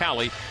rebound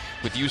tally,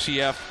 with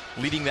UCF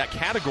leading that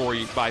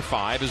category by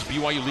 5 as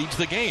BYU leads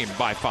the game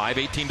by 5,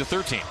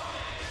 18-13.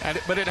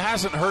 But it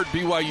hasn't hurt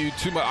BYU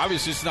too much.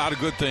 Obviously, it's not a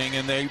good thing,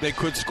 and they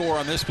could score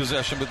on this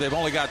possession, but they've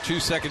only got 2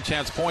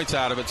 second-chance points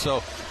out of it,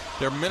 so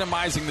they're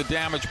minimizing the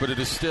damage, but it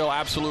is still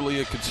absolutely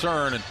a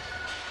concern. And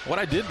what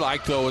I did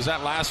like, though, is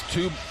that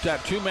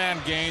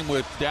two-man game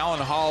with Dallin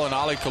Hall and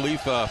Ali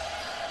Khalifa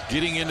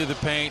getting into the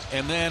paint.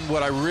 And then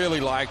what I really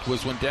liked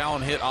was when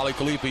Dallin hit Ali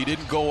Khalifa, he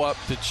didn't go up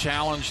to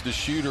challenge the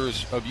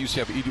shooters of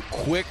UCF. He did a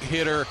quick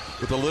hitter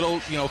with a little,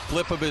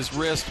 flip of his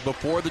wrist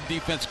before the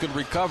defense could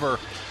recover.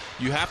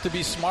 You have to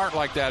be smart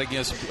like that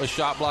against a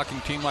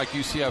shot-blocking team like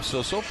UCF.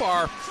 So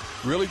far,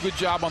 really good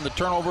job on the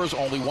turnovers.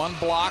 Only 1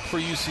 block for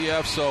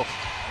UCF, so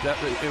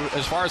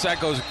as far as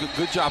that goes,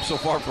 good job so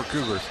far for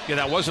Cougars. Yeah,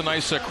 that was a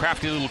nice,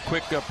 crafty little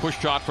quick push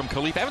shot from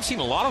Khalifa. I haven't seen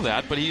a lot of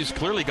that, but he's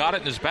clearly got it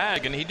in his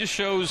bag, and he just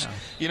shows,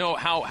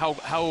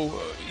 how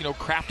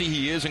crafty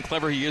he is and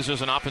clever he is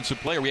as an offensive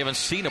player. We haven't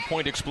seen a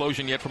point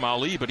explosion yet from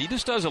Ali, but he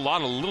just does a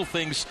lot of little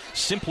things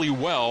simply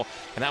well,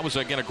 and that was,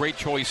 again, a great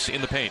choice in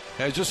the paint.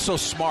 Yeah, he's just so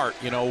smart.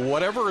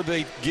 Whatever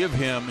they give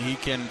him, he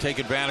can take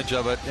advantage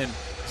of it, and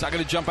he's not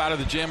going to jump out of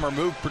the gym or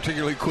move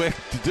particularly quick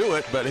to do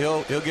it, but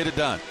he'll get it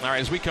done. All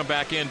right, as we come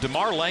back in,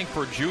 DeMar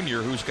Langford Jr.,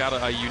 who's got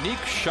a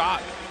unique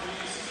shot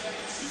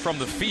from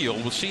the field.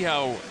 We'll see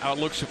how it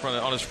looks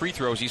on his free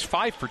throws. He's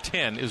 5 for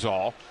 10 is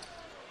all.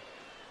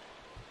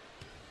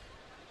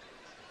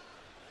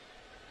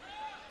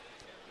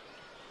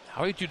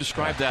 How would you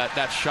describe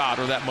that shot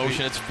or that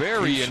motion? It's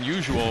very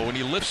unusual. When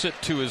he lifts it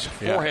to his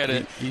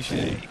forehead, he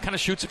kind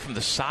of shoots it from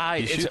the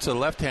side. He shoots a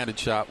left-handed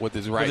shot with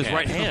his right hand. With his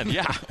right hand,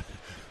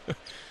 yeah.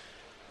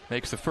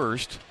 Makes the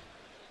first.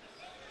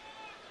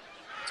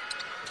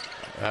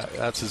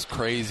 That's as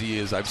crazy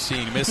as I've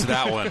seen. Missed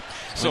that one.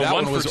 So that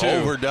one one was for 2.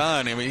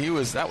 overdone. I mean,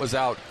 that was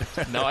out.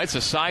 No, it's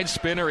a side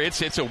spinner.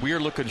 It's a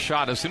weird looking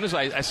shot. As soon as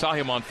I saw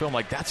him on film,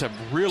 that's a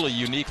really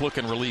unique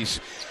looking release.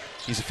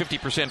 He's a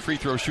 50% free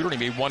throw shooter,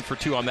 and he made 1 for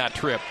 2 on that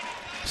trip.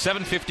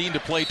 7:15 to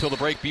play till the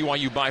break.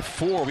 BYU by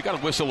 4. We got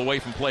a whistle away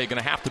from play.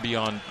 Going to have to be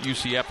on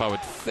UCF, I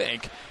would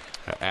think.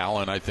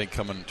 Allen, I think,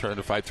 trying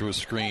to fight through a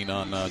screen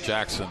on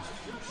Jackson.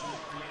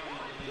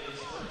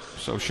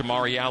 So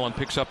Shamari Allen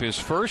picks up his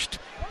first.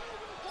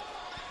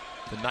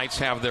 The Knights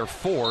have their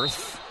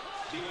 4th.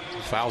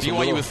 Fouls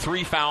BYU with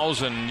 3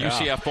 fouls and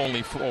UCF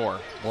only 4.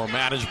 More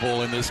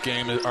manageable in this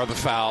game are the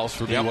fouls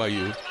for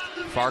BYU.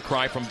 Far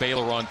cry from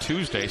Baylor on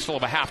Tuesday. Still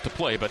have a half to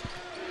play, but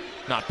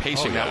not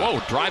pacing that. Whoa,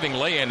 driving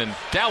lay-in, and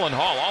Dallin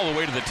Hall all the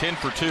way to the 10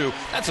 for 2.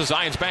 That's a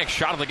Zions Bank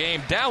shot of the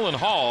game. Dallin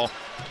Hall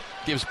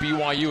gives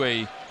BYU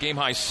a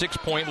game-high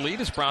 6-point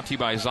lead. It's brought to you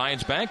by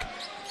Zions Bank.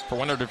 For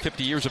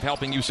 150 years of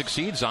helping you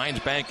succeed,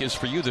 Zions Bank is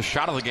for you. The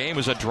shot of the game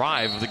is a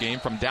drive of the game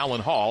from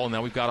Dallin Hall, and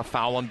now we've got a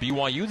foul on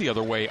BYU the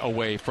other way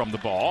away from the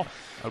ball.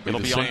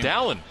 It'll be on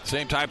Dallin.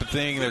 Same type of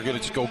thing. They're going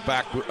to just go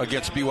back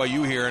against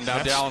BYU here, and now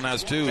Dallin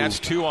has 2. That's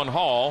 2 on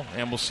Hall,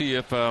 and we'll see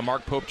if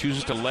Mark Pope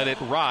chooses to let it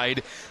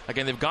ride.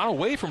 Again, they've gone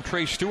away from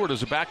Trey Stewart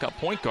as a backup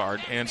point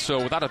guard, and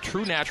so without a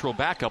true natural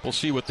backup, we'll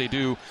see what they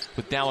do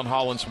with Dallin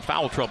Hall in some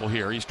foul trouble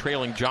here. He's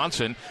trailing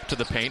Johnson to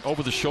the paint,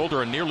 over the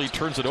shoulder, and nearly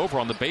turns it over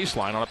on the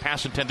baseline on a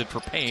pass intended for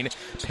Payne.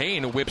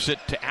 Payne whips it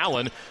to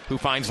Allen, who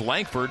finds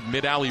Langford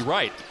mid-alley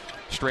right.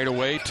 Straight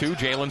away to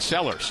Jalen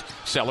Sellers.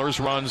 Sellers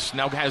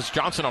now has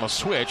Johnson on a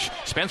switch.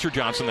 Spencer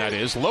Johnson, that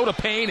is. Low to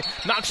Payne,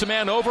 knocks a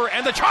man over,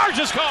 and the charge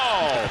is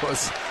called.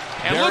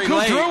 And look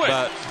who drew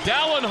it.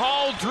 Dallin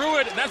Hall drew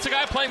it. That's a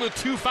guy playing with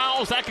 2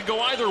 fouls. That could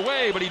go either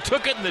way, but he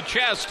took it in the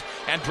chest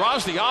and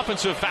draws the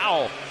offensive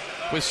foul.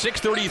 With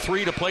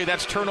 6:33 to play,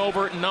 that's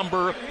turnover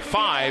number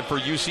 5 for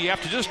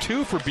UCF to just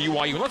 2 for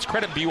BYU. Let's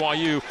credit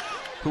BYU,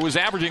 who was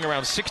averaging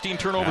around 16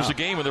 turnovers a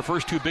game in their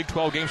first 2 Big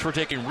 12 games, for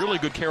taking really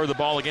good care of the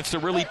ball against a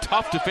really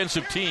tough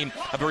defensive team,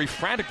 a very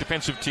frantic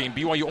defensive team.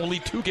 BYU only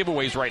 2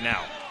 giveaways right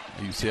now.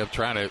 UCF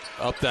trying to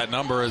up that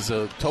number as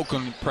a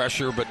token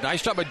pressure, but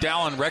nice job by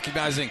Dallin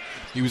recognizing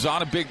he was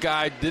on a big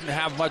guy, didn't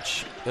have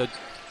much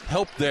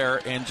help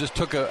there, and just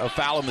took a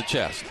foul in the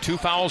chest. 2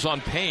 fouls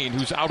on Payne,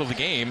 who's out of the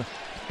game.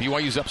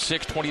 BYU's up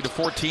 6,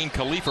 20-14.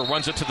 Khalifa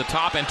runs it to the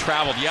top and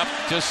traveled. Yep,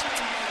 just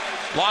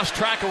lost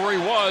track of where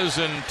he was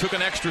and took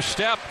an extra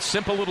step.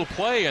 Simple little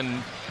play,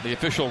 and the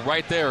official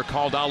right there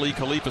called Ali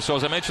Khalifa. So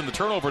as I mentioned, the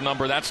turnover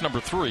number, that's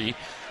number 3,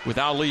 with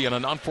Ali and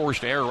an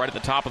unforced error right at the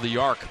top of the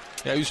arc.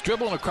 Yeah, he was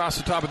dribbling across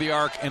the top of the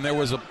arc, and there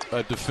was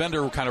a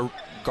defender kind of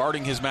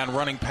guarding his man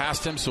running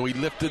past him, so he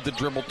lifted the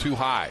dribble too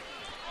high.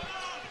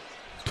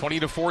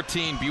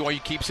 20-14,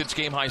 BYU keeps its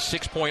game-high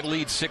 6-point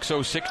lead,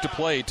 6:06 to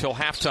play till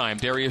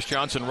halftime. Darius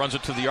Johnson runs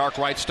it to the arc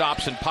right,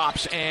 stops and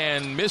pops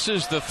and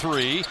misses the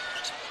 3.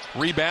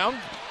 Rebound,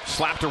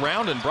 slapped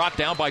around and brought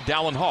down by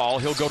Dallin Hall.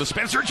 He'll go to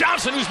Spencer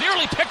Johnson, who's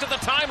nearly picked at the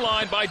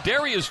timeline by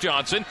Darius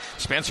Johnson.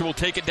 Spencer will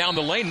take it down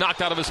the lane,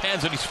 knocked out of his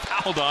hands, and he's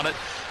fouled on it.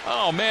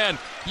 Oh, man,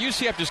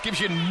 UCF just gives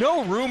you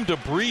no room to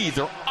breathe.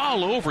 They're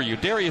all over you.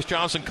 Darius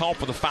Johnson called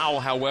for the foul,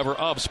 however,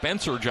 of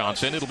Spencer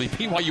Johnson. It'll be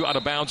BYU out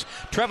of bounds.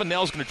 Trevin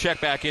Nell's going to check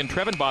back in.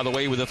 Trevin, by the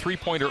way, with a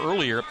 3-pointer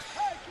earlier.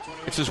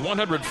 It's his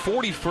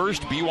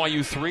 141st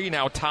BYU 3,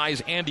 now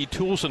ties Andy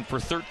Toulson for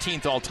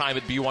 13th all-time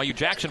at BYU.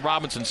 Jackson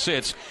Robinson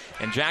sits,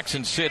 and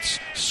Jackson sits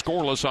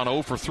scoreless on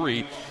 0 for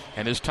 3,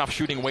 and his tough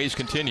shooting ways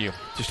continue.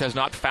 Just has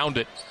not found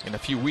it in a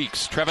few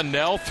weeks. Trevin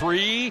Nell,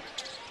 3.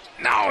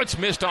 No, it's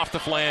missed off the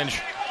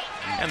flange.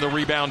 And the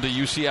rebound to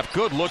UCF.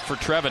 Good look for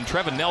Trevin.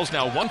 Trevin Nell's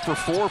now 1 for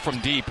 4 from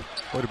deep.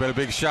 Would have been a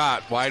big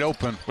shot, wide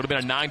open. Would have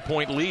been a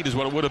 9-point lead is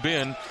what it would have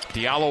been.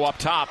 Diallo up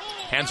top,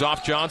 hands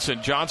off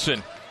Johnson.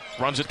 Johnson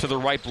runs it to the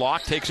right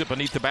block, takes it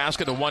beneath the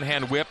basket, a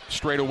one-hand whip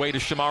straight away to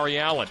Shamari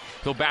Allen.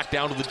 He'll back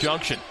down to the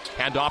junction.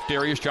 Hand off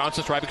Darius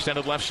Johnson, drive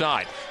extended left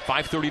side.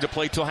 5:30 to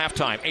play till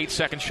halftime.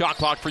 8-second shot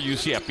clock for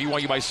UCF.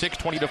 BYU by 6,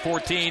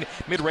 20-14.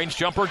 Mid-range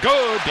jumper,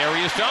 good.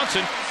 Darius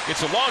Johnson.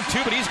 It's a long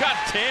 2, but he's got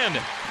 10.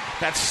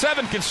 That's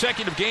 7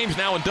 consecutive games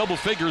now in double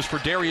figures for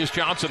Darius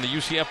Johnson, the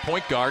UCF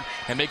point guard,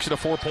 and makes it a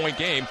 4-point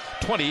game,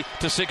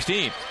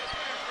 20-16.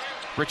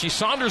 Richie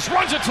Saunders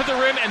runs it to the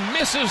rim and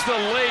misses the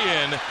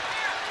lay-in.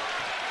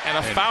 And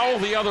a foul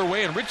the other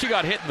way, and Richie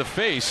got hit in the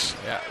face.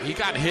 Yeah, he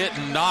got hit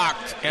and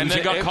knocked. And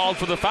then got called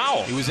for the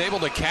foul. He was able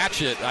to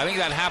catch it. I think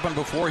that happened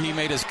before he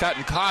made his cut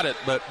and caught it,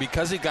 but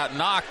because he got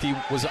knocked, he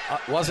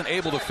wasn't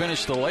able to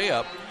finish the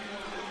layup.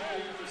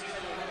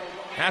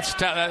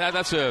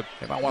 That's a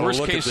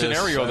worst-case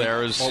scenario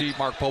there.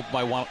 Mark Pope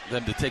might want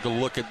them to take a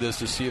look at this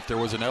to see if there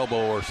was an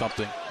elbow or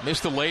something.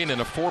 Missed the lane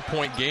in a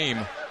 4-point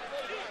game.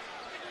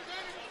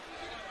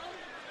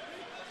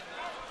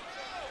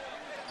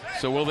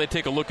 So will they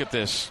take a look at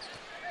this?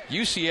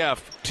 UCF,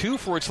 2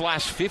 for its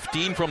last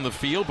 15 from the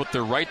field, but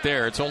they're right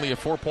there. It's only a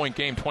 4-point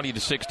game,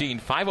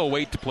 20-16.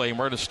 5:08 to play, and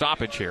we're at a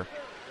stoppage here.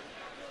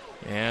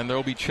 And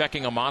they'll be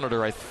checking a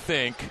monitor, I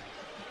think,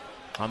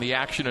 on the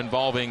action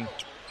involving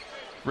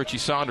Richie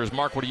Saunders.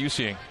 Mark, what are you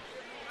seeing?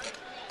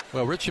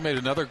 Well, Richie made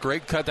another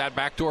great cut, that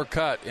backdoor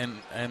cut,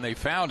 and they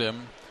found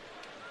him.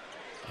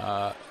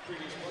 I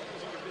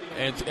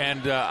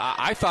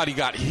thought he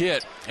got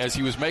hit as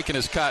he was making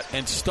his cut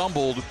and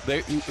stumbled.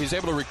 He was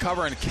able to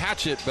recover and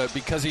catch it, but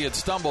because he had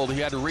stumbled, he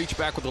had to reach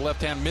back with the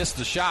left hand, missed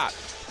the shot.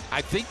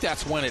 I think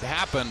that's when it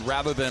happened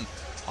rather than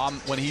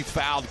when he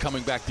fouled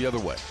coming back the other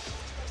way.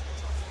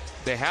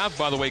 They have,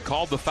 by the way,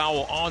 called the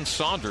foul on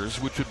Saunders,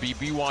 which would be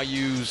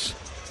BYU's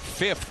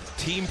 5th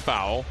team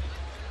foul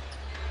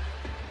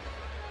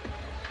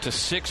to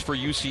 6 for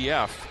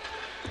UCF.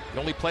 The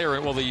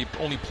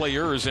only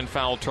players in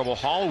foul trouble,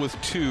 Hall with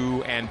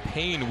 2 and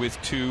Payne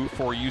with 2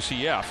 for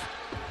UCF.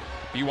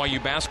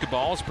 BYU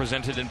basketball is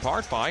presented in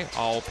part by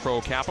All Pro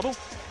Capital.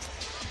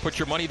 Put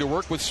your money to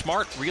work with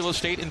smart real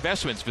estate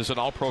investments. Visit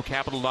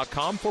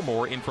allprocapital.com for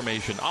more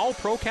information. All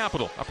Pro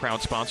Capital, a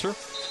proud sponsor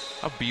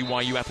of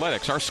BYU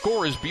Athletics. Our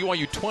score is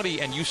BYU 20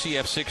 and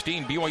UCF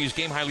 16. BYU's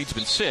game high lead's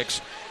been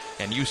 6,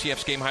 and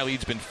UCF's game high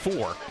lead's been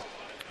 4. I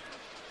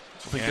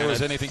think there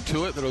was anything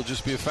to it. That'll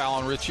just be a foul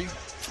on Richie.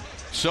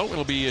 So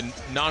it'll be a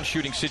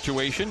non-shooting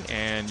situation,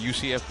 and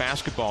UCF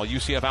basketball.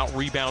 UCF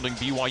out-rebounding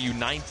BYU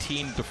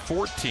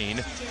 19-14.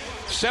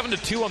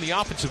 7-2 on the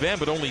offensive end,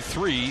 but only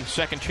 3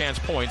 second-chance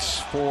points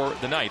for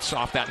the Knights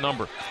off that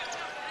number.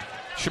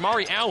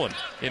 Shamari Allen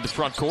into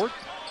front court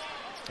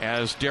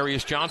as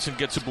Darius Johnson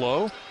gets a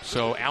blow.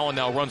 So Allen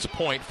now runs a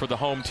point for the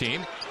home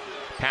team.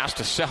 Pass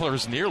to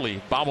Sellers,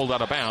 nearly bobbled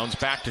out of bounds.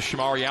 Back to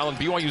Shamari Allen.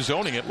 BYU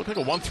zoning it. Look like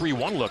a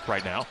 1-3-1 look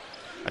right now.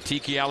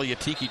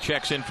 Atiki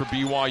checks in for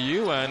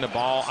BYU, and the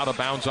ball out of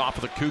bounds off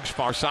of the Cougs'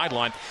 far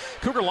sideline.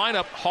 Cougar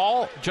lineup: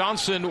 Hall,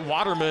 Johnson,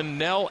 Waterman,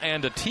 Nell,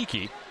 and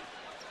Atiki.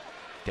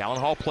 Dallin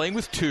Hall playing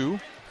with 2.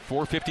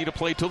 4:50 to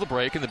play till the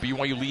break, and the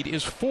BYU lead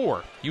is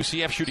 4.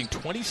 UCF shooting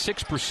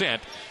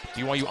 26%.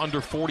 BYU under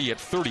 40 at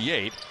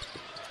 38.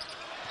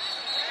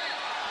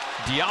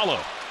 Diallo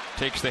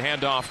takes the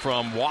handoff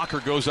from Walker,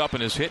 goes up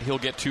and is hit. He'll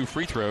get 2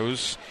 free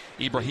throws.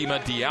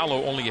 Ibrahima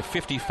Diallo only a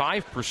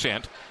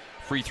 55%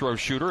 free throw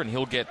shooter, and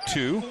he'll get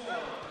 2.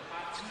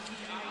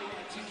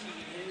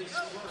 He's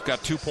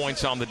got 2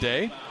 points on the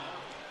day.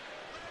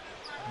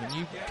 And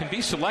you can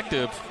be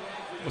selective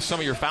with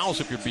some of your fouls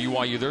if you're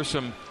BYU. There's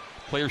some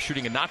players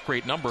shooting a not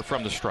great number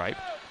from the stripe,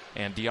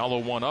 and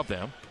Diallo one of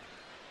them.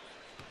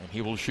 And he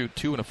will shoot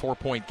 2 in a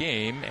 4-point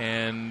game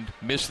and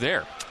miss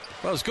there.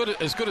 Well, as good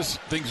as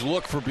things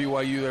look for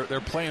BYU, they're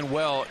playing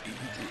well.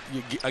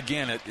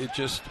 Again, it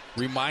just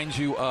reminds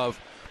you of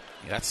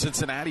that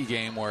Cincinnati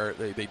game where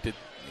they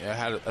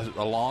had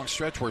a long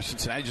stretch where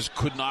Cincinnati just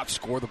could not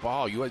score the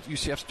ball.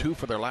 UCF's 2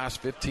 for their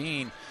last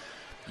 15.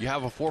 You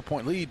have a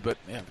 4-point lead, but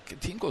if the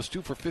team goes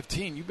 2 for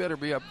 15, you better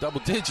be up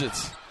double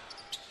digits.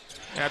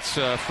 That's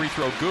free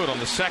throw good on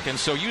the second.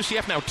 So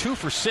UCF now 2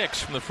 for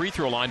 6 from the free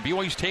throw line.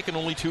 BYU's taken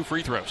only 2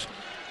 free throws.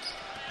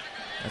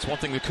 That's one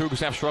thing the Cougars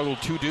have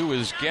struggled to do,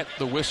 is get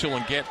the whistle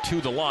and get to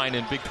the line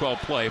in Big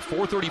 12 play.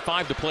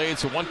 4:35 to play.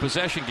 It's a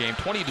one-possession game,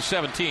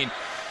 20-17.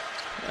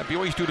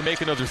 BYU's due to make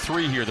another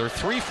 3 here. They're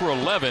 3 for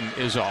 11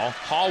 is all.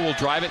 Hall will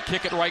drive it,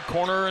 kick it right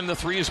corner, and the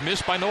 3 is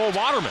missed by Noah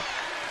Waterman.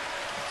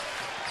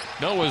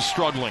 Noah's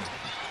struggling.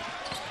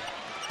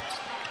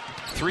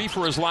 3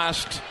 for his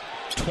last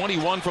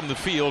 21 from the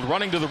field.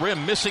 Running to the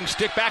rim, missing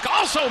stick back,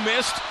 also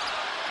missed.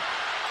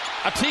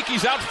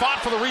 Atiki's out, fought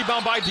for the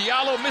rebound by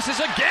Diallo. Misses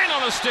again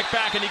on a stick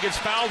back, and he gets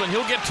fouled, and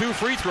he'll get 2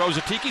 free throws.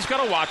 Atiki's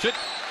got to watch it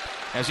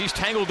as he's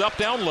tangled up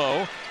down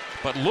low.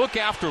 But look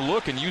after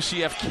look, and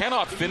UCF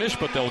cannot finish,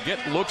 but they'll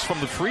get looks from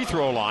the free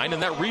throw line,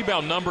 and that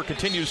rebound number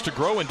continues to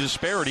grow in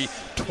disparity.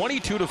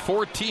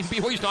 22-14.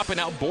 BYU's not been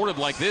outboarded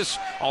like this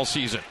all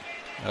season.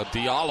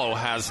 Diallo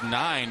has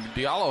 9.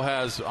 Diallo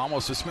has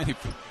almost as many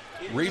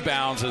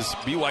rebounds as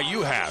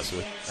BYU has.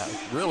 With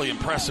a really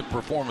impressive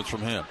performance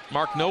from him.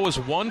 Mark, Noah's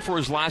 1 for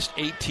his last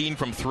 18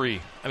 from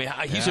 3. I mean,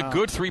 he's a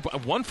good 3.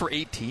 1 for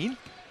 18?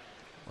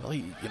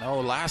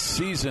 Well, last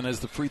season as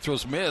the free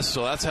throws missed,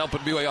 so that's helping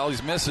BYU all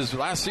these misses.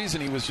 Last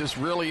season he was just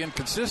really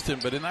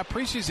inconsistent, but in that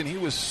preseason he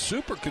was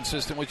super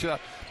consistent, which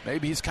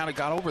maybe he's kind of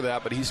got over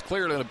that, but he's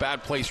clearly in a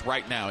bad place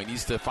right now. He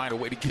needs to find a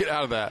way to get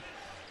out of that.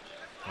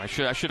 I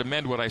should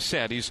amend what I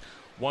said. He's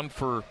 1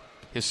 for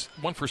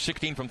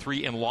 16 from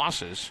 3 in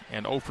losses,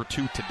 and 0 for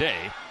 2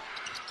 today.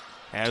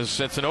 As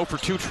it's an 0 for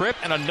 2 trip,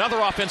 and another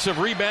offensive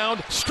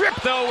rebound.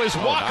 Stripped, though, is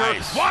Walker.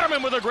 Nice.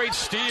 Waterman with a great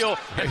steal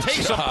and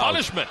takes a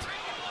punishment.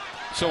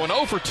 So an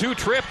 0 for 2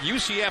 trip.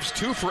 UCF's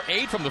 2 for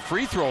 8 from the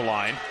free throw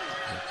line.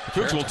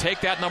 The Cougs will take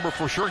that number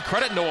for sure. And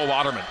credit Noah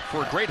Waterman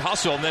for a great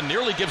hustle, and then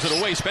nearly gives it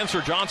away. Spencer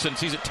Johnson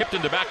sees it tipped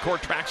into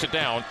backcourt, tracks it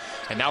down,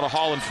 and now to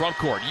Hall in front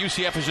court.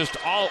 UCF is just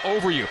all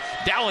over you.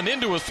 Dallin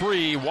into a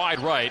 3,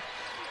 wide right.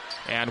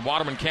 And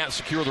Waterman can't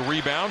secure the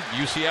rebound.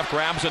 UCF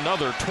grabs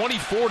another.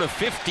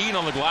 24-15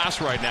 on the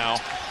glass right now.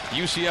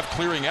 UCF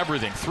clearing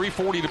everything.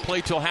 3:40 to play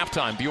till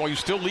halftime. BYU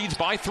still leads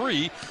by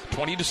 3,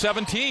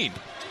 20-17.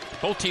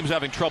 Both teams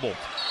having trouble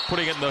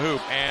putting it in the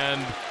hoop.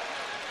 And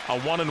a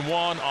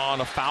 1-and-1 on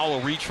a foul, a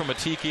reach from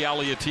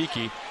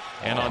Atiki.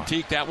 And on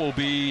Teak, that will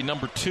be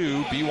number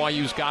 2.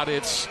 BYU's got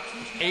its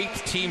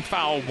 8th team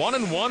foul.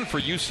 1-and-1 for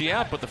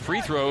UCF, but the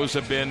free throws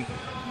have been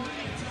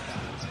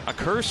a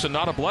curse and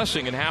not a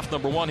blessing in half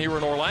number 1 here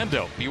in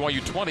Orlando.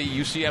 BYU 20,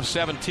 UCF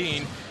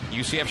 17.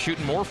 UCF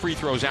shooting more free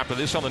throws after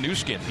this on the new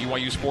skin,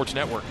 BYU Sports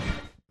Network.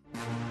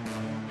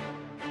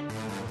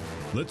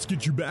 Let's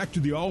get you back to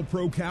the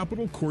All-Pro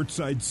Capital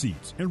courtside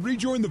seats and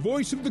rejoin the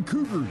voice of the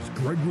Cougars,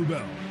 Greg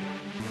Wrubell.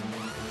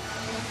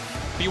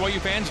 BYU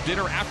fans,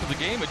 dinner after the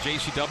game at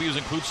JCW's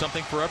includes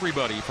something for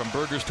everybody, from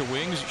burgers to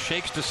wings,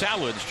 shakes to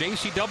salads.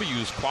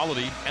 JCW's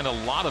quality, and a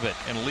lot of it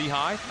in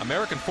Lehigh,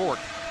 American Fork,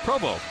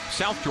 Provo,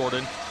 South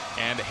Jordan,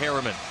 and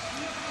Harriman.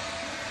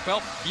 Well,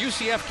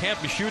 UCF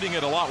can't be shooting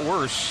it a lot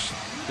worse.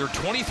 They're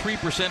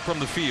 23% from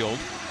the field,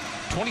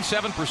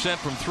 27%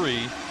 from 3,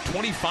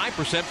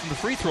 25% from the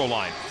free throw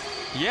line.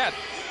 Yet,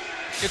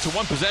 It's a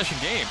one-possession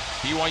game.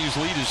 BYU's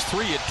lead is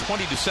 3 at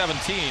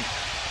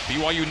 20-17.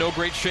 BYU no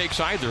great shakes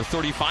either.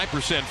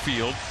 35%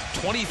 field,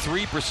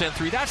 23%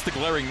 three. That's the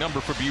glaring number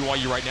for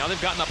BYU right now.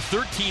 They've gotten up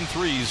 13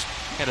 threes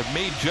and have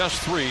made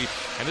just 3.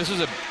 And this is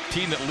a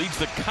team that leads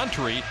the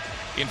country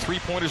in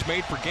three-pointers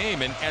made per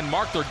game. And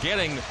Mark, they're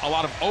getting a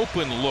lot of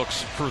open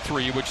looks for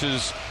 3, which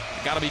is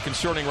got to be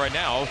concerning right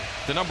now.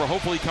 The number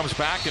hopefully comes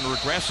back and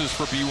regresses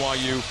for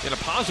BYU in a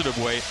positive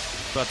way.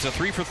 But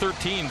 3 for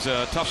 13 is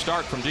a tough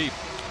start from deep.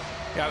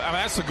 Yeah, I mean,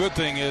 that's the good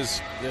thing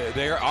is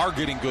they are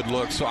getting good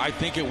looks, so I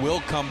think it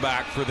will come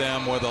back for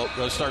them where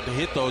they'll start to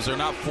hit those. They're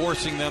not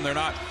forcing them. They're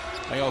not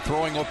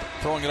throwing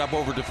it up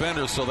over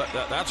defenders, so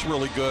that's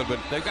really good. But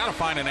they've got to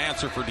find an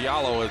answer for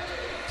Diallo.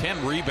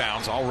 10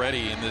 rebounds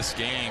already in this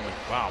game.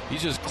 Wow,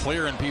 he's just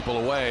clearing people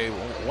away.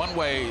 One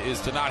way is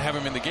to not have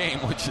him in the game,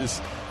 which is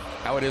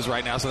how it is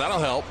right now, so that'll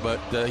help. But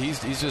he's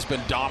just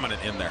been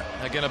dominant in there.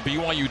 Again, a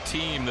BYU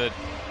team that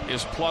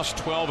is plus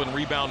 12 in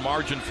rebound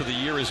margin for the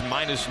year, is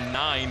minus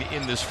 9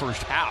 in this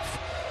first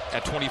half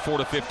at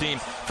 24-15.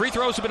 Free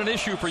throws have been an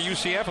issue for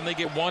UCF, and they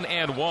get 1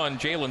 and 1.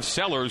 Jalen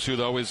Sellers, who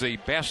though is the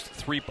best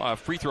free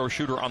throw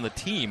shooter on the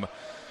team,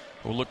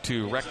 will look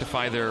to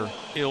rectify their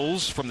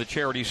ills from the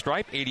charity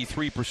stripe.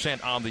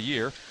 83% on the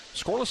year.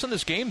 Scoreless in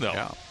this game though.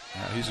 Yeah,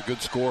 he's a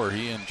good scorer.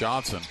 He and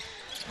Johnson.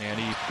 And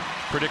he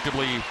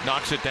predictably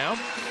knocks it down.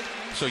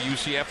 So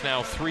UCF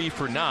now 3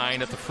 for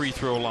 9 at the free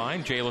throw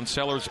line. Jalen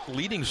Sellers,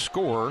 leading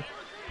scorer,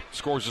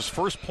 scores his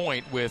first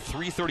point with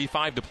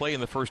 3:35 to play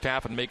in the first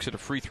half and makes it a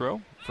free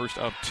throw. First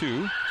of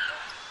 2.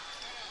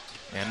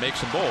 And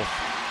makes them both.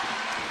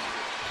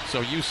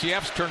 So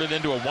UCF's turned it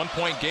into a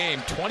one-point game.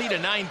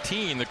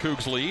 20-19 the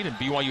Cougs lead, and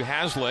BYU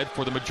has led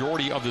for the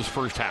majority of this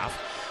first half.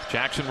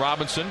 Jackson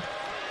Robinson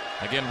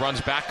again runs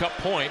back up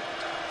point.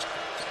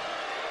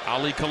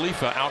 Ali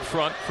Khalifa out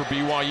front for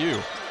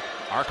BYU.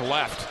 Arc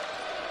left.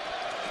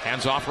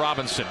 Hands off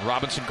Robinson.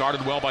 Robinson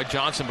guarded well by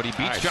Johnson, but he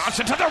beats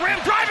Johnson to the rim.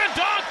 Drive and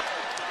dunk!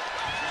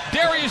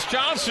 Darius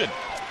Johnson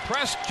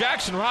pressed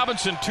Jackson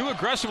Robinson too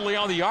aggressively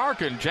on the arc,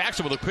 and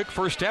Jackson with a quick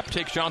first step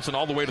takes Johnson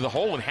all the way to the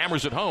hole and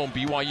hammers it home.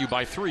 BYU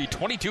by 3,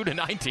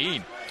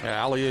 22-19.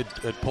 Yeah, Ali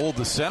had pulled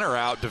the center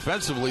out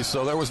defensively,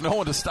 so there was no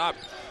one to stop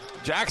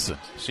Jackson.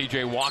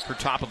 C.J. Walker,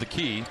 top of the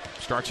key,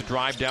 starts a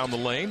drive down the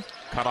lane.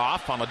 Cut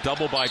off on a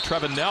double by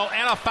Trevin Knell,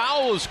 and a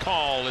foul is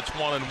called. It's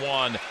 1 and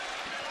 1.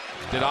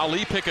 Did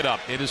Ali pick it up?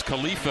 It is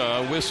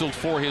Khalifa whistled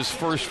for his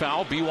first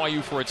foul.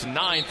 BYU for its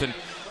 9th. And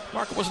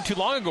Mark, it wasn't too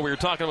long ago we were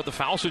talking about the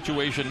foul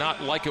situation,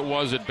 not like it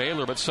was at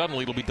Baylor, but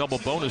suddenly it'll be double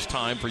bonus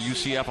time for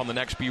UCF on the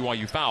next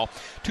BYU foul.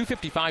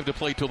 2:55 to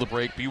play till the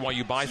break.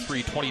 BYU by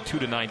 3,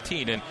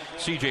 22-19. And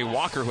C.J.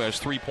 Walker, who has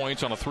 3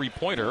 points on a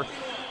three-pointer,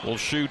 will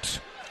shoot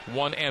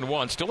 1 and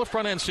 1. Still a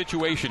front-end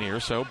situation here,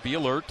 so be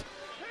alert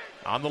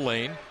on the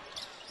lane.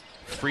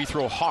 Free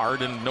throw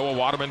hard, and Noah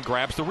Waterman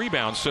grabs the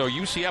rebound. So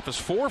UCF is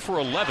 4 for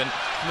 11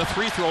 from the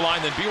free throw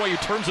line. Then BYU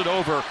turns it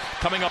over,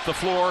 coming up the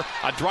floor.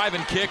 A drive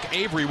and kick.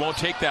 Avery won't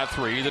take that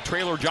 3. The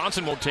trailer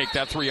Johnson won't take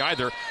that 3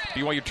 either.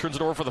 BYU turns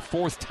it over for the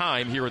 4th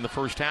time here in the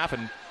first half,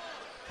 and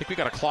I think we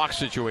got a clock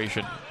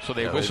situation. So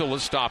they whistle,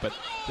 let's stop it.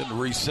 Didn't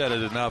reset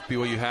it enough.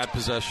 BYU had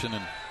possession,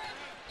 and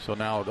so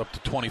now up to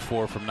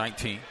 24 from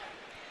 19.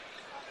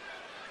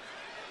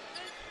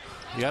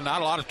 Yeah,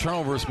 not a lot of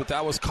turnovers, but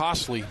that was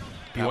costly.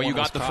 BYU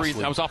got the free.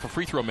 That was off a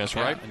free throw miss,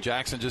 right? And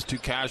Jackson just too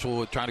casual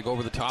with trying to go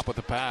over the top with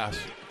the pass.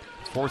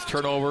 4th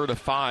turnover to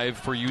 5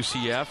 for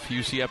UCF.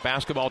 UCF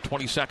basketball,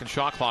 20-second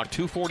shot clock,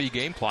 2:40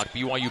 game clock.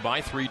 BYU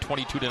by 3,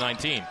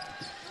 22-19.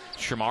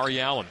 Shamari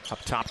Allen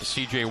up top to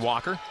C.J.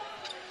 Walker.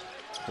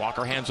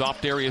 Walker hands off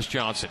Darius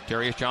Johnson.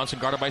 Darius Johnson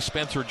guarded by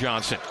Spencer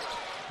Johnson.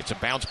 It's a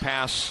bounce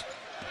pass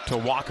to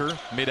Walker,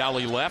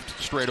 mid-alley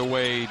left. Straight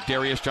away,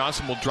 Darius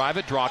Johnson will drive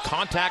it, draw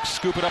contact,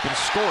 scoop it up, and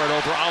score it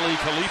over Ali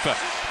Khalifa.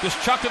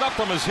 Just chucked it up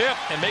from his hip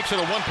and makes it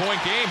a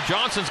one-point game.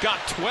 Johnson's got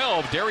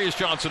 12. Darius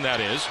Johnson, that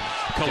is.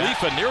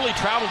 Khalifa nearly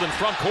traveled in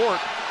front court.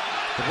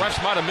 The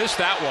refs might have missed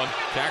that one.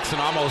 Jackson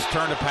almost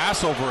turned a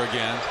pass over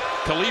again.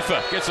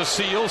 Khalifa gets a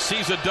seal,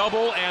 sees a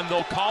double, and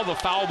they'll call the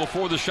foul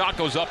before the shot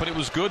goes up, and it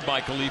was good by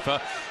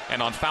Khalifa.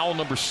 And on foul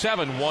number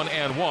 7, 1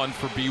 and 1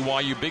 for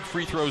BYU. Big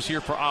free throws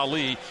here for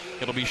Ali.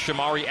 It'll be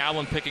Shamari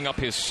Allen picking up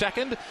his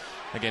 2nd.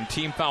 Again,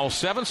 team foul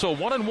 7, so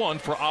 1 and 1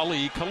 for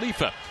Ali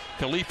Khalifa.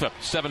 Khalifa,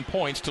 7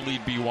 points to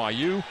lead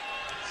BYU.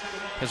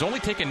 Has only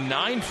taken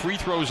 9 free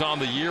throws on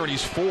the year, and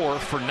he's 4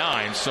 for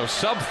 9. So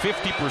sub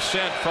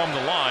 50% from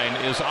the line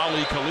is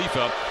Ali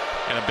Khalifa.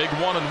 And a big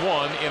 1 and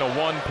 1 in a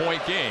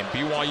 1-point game.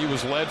 BYU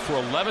has led for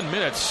 11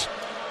 minutes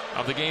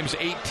of the game's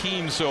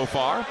 18 so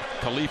far.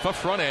 Khalifa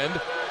front end.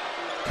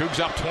 Cougs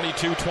up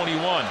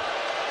 22-21.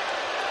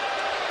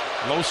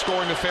 Low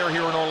scoring affair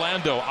here in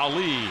Orlando.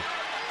 Ali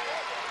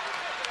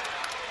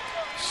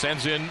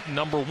sends in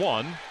number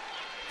 1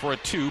 for a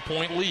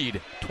 2-point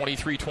lead.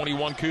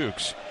 23-21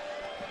 Cougs.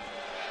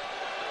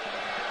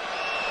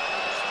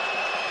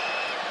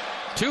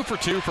 2 for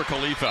 2 for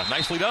Khalifa.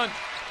 Nicely done.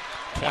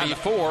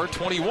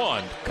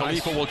 24-21.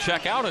 Khalifa will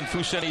check out, and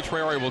Fousseyni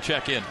Traore will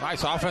check in.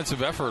 Nice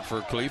offensive effort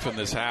for Khalifa in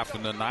this half,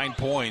 and the 9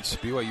 points.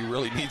 BYU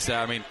really needs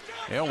that. I mean,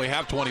 they only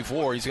have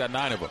 24. He's got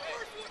 9 of them.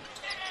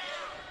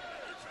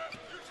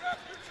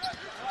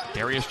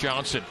 Darius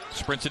Johnson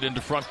sprints it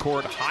into front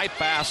court. High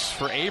pass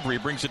for Avery.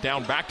 Brings it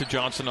down back to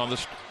Johnson on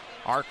this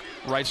arc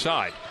right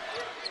side.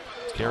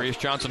 Darius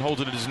Johnson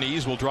holds it at his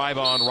knees. Will drive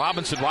on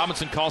Robinson.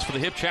 Robinson calls for the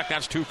hip check.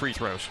 That's 2 free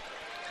throws.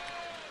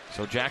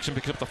 So Jackson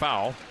picks up the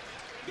foul.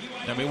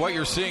 I mean, what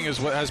you're seeing is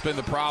what has been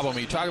the problem.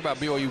 You talk about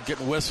BYU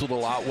getting whistled a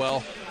lot.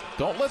 Well,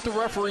 don't let the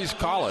referees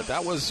call it.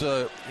 That was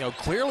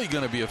clearly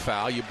going to be a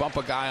foul. You bump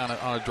a guy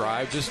on a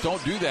drive. Just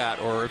don't do that.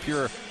 Or if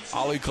you're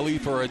Ali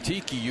Khalifa or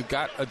Atiki, you've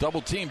got a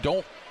double team.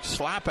 Don't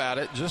slap at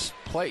it. Just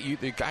play.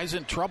 The guy's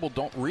in trouble.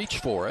 Don't reach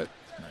for it.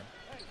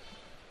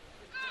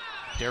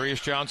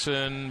 Darius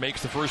Johnson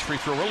makes the first free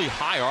throw. Really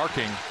high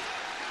arcing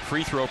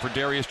free throw for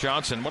Darius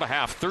Johnson. What a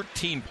half.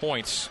 13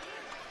 points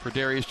for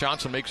Darius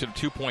Johnson. Makes it a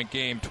 2-point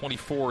game,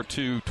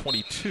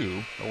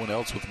 24-22. No one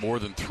else with more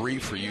than 3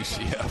 for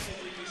UCF.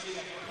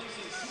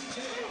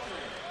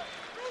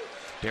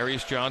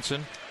 Darius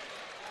Johnson,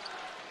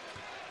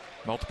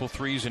 multiple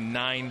threes in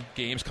 9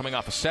 games, coming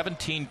off a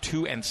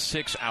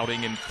 17-2-6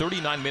 outing in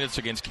 39 minutes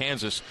against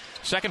Kansas.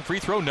 Second free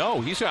throw,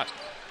 no. He's got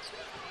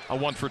a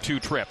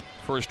 1-for-2 trip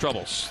for his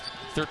troubles.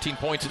 13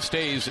 points, it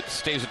stays a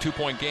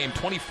 2-point game,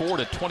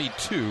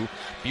 24-22.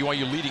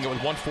 BYU leading it with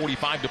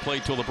 1:45 to play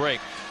till the break.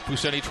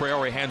 Fousseyni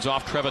Traore hands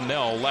off Trevin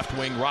Nell, left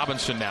wing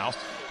Robinson now.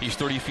 He's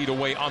 30 feet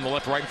away on the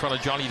left, right in front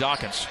of Johnny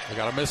Dawkins. They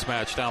got a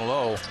mismatch down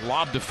low.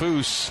 Lob to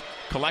Foose,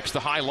 collects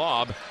the high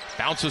lob,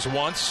 bounces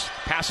once,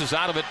 passes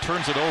out of it,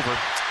 turns it over,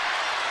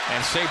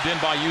 and saved in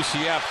by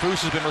UCF.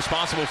 Foose has been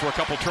responsible for a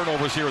couple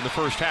turnovers here in the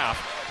first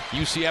half.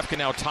 UCF can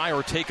now tie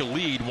or take a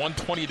lead.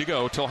 1:20 to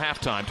go till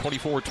halftime.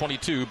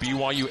 24-22.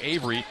 BYU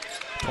Avery,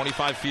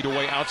 25 feet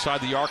away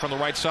outside the arc on the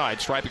right side.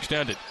 Stripe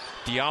extended.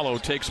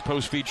 Diallo takes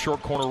post feed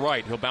short corner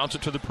right. He'll bounce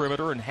it to the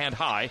perimeter and hand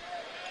high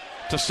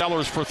to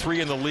Sellers for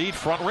 3 in the lead.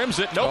 Front rims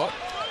it. Nope.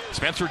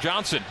 Spencer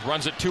Johnson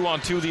runs it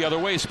 2-on-2 the other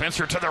way.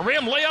 Spencer to the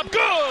rim. Layup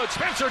good.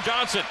 Spencer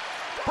Johnson.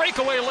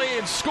 Breakaway lay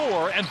and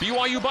score, and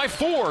BYU by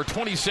 4,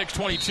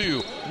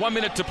 26-22. 1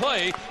 minute to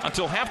play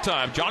until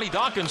halftime. Johnny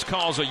Dawkins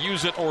calls a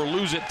use it or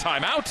lose it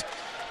timeout.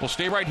 We'll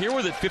stay right here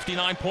with it,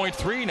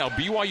 59.3. Now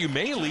BYU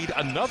may lead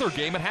another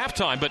game at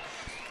halftime, but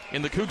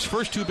in the Cougs'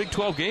 first 2 Big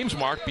 12 games,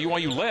 Mark,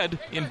 BYU led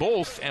in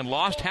both and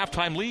lost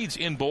halftime leads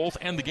in both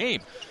and the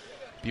game.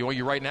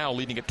 BYU right now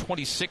leading at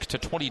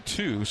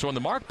 26-22. So in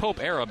the Mark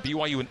Pope era,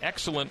 BYU an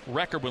excellent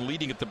record when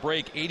leading at the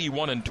break,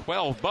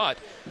 81-12. But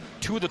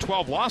 2 of the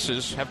 12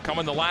 losses have come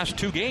in the last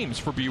 2 games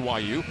for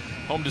BYU,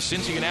 home to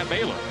Cincy and at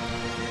Baylor.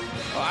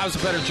 Well, that was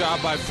a better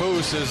job by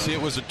Foose as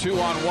it was a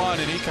 2-on-1,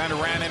 and he kind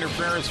of ran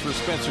interference for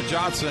Spencer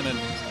Johnson. And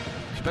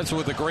Spencer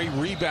with a great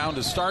rebound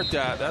to start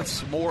that.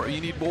 That's more.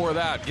 You need more of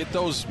that. Get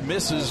those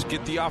misses,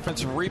 get the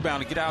offensive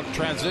rebound, and get out in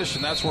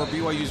transition. That's where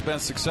BYU's been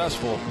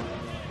successful.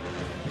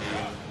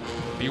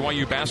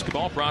 BYU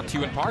basketball brought to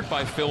you in part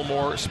by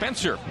Fillmore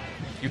Spencer.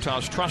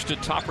 Utah's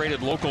trusted,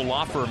 top-rated local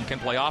law firm can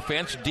play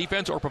offense,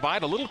 defense, or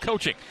provide a little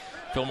coaching.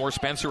 Fillmore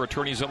Spencer,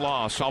 attorneys at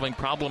law, solving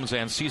problems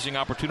and seizing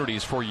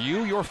opportunities for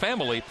you, your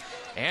family,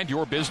 and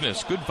your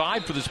business. Good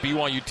vibe for this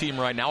BYU team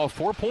right now. A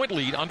 4-point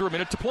lead, under a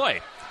minute to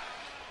play.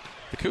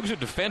 The Cougs have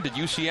defended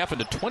UCF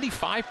into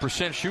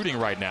 25% shooting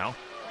right now.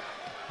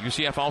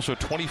 UCF also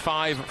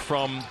 25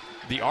 from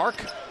the arc.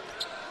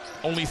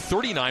 Only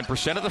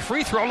 39% of the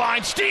free throw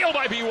line. Steal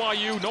by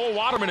BYU. Noah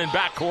Waterman in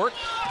backcourt.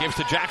 Gives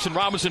to Jackson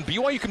Robinson.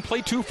 BYU can play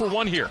 2 for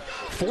 1 here.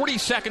 40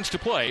 seconds to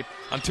play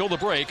until the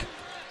break.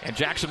 And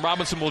Jackson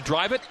Robinson will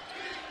drive it.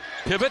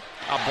 Pivot.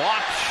 A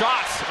block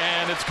shot.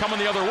 And it's coming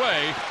the other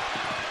way.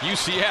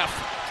 UCF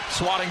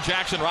swatting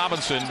Jackson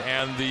Robinson.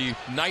 And the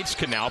Knights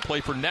can now play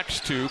for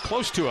next to,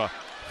 close to a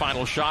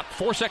final shot.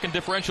 4-second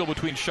differential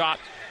between shot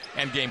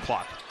and game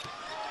clock.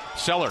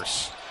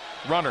 Sellers.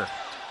 Runner.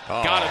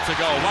 Got it to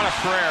go. What a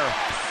prayer.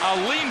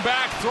 A lean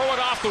back, throw it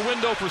off the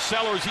window for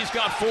Sellers. He's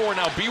got 4.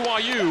 Now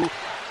BYU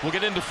will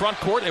get into front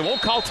court. They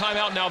won't call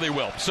timeout. Now they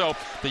will. So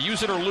the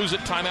use it or lose it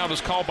timeout is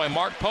called by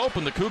Mark Pope,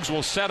 and the Cougs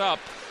will set up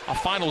a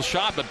final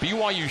shot. But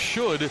BYU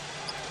should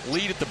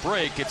lead at the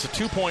break. It's a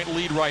 2-point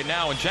lead right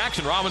now, and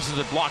Jackson Robinson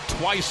has blocked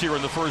twice here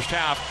in the first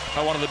half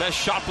by one of the best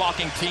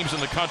shot-blocking teams in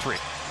the country.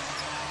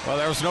 Well,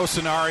 there was no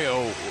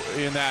scenario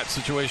in that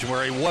situation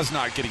where he was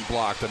not getting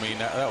blocked. I mean,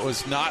 that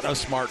was not a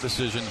smart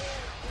decision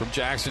from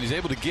Jackson. He's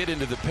able to get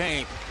into the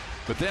paint,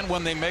 but then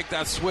when they make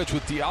that switch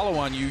with Diallo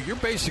on you, you're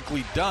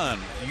basically done.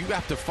 You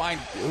have to find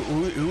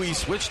who he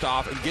switched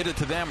off and get it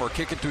to them or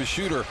kick it to a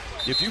shooter.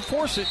 If you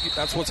force it,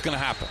 that's what's going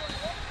to happen.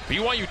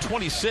 BYU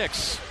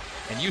 26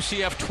 and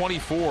UCF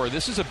 24.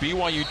 This is a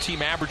BYU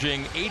team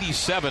averaging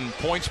 87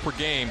 points per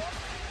game.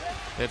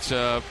 It's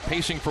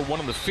pacing for one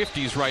in the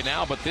 50s right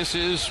now, but this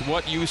is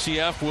what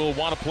UCF will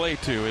want to play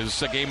to,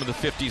 is a game of the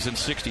 50s and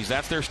 60s.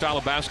 That's their style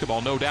of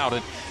basketball, no doubt.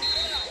 And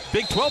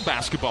Big 12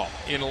 basketball,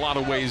 in a lot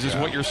of ways, is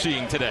what you're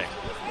seeing today.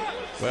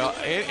 Well,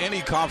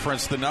 any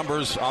conference, the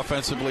numbers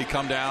offensively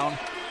come down.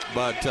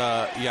 But,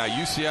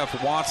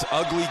 UCF wants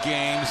ugly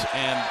games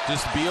and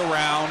just be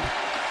around.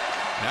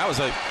 That was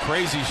a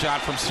crazy shot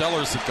from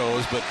Sellers that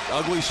goes, but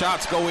ugly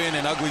shots go in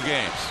ugly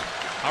games.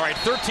 All right,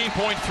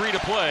 13.3 to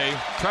play.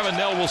 Trevin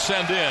Nell will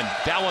send in.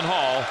 Dallin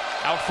Hall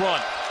out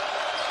front.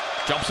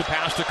 Jumps a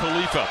pass to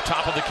Khalifa,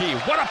 top of the key.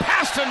 What a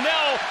pass to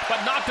Nell,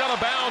 but knocked out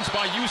of bounds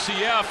by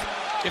UCF.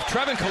 If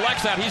Trevin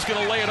collects that, he's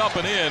going to lay it up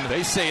and in.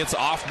 They say it's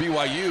off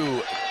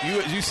BYU.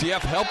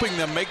 UCF helping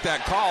them make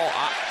that call.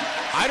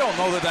 I don't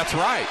know that that's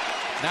right.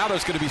 Now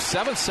there's going to be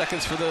 7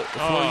 seconds for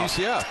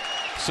UCF.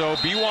 So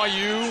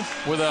BYU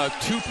with a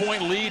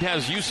 2-point lead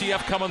has UCF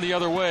coming the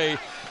other way.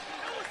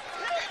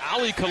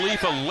 Ali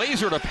Khalifa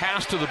lasered a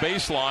pass to the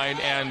baseline,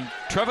 and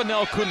Trevin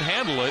Nell couldn't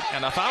handle it,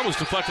 and a foul was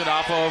deflected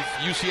off of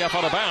UCF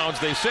out of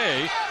bounds. They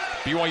say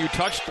BYU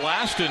touched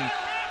last and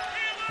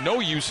no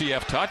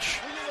UCF touch.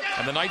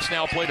 And the Knights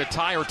now play to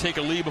tie or take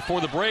a lead before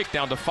the break,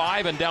 down to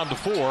 5 and down to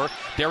 4.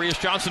 Darius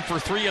Johnson for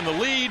 3 in the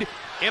lead.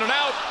 In and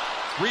out.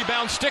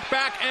 Rebound, stick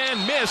back,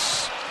 and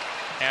miss.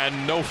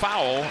 And no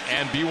foul,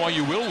 and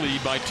BYU will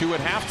lead by 2 at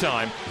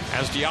halftime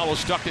as Diallo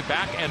stuck it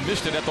back and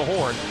missed it at the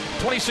horn.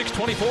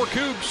 26-24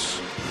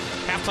 Cougs.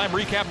 Halftime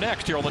recap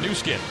next here on the new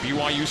skin,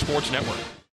 BYU Sports Network.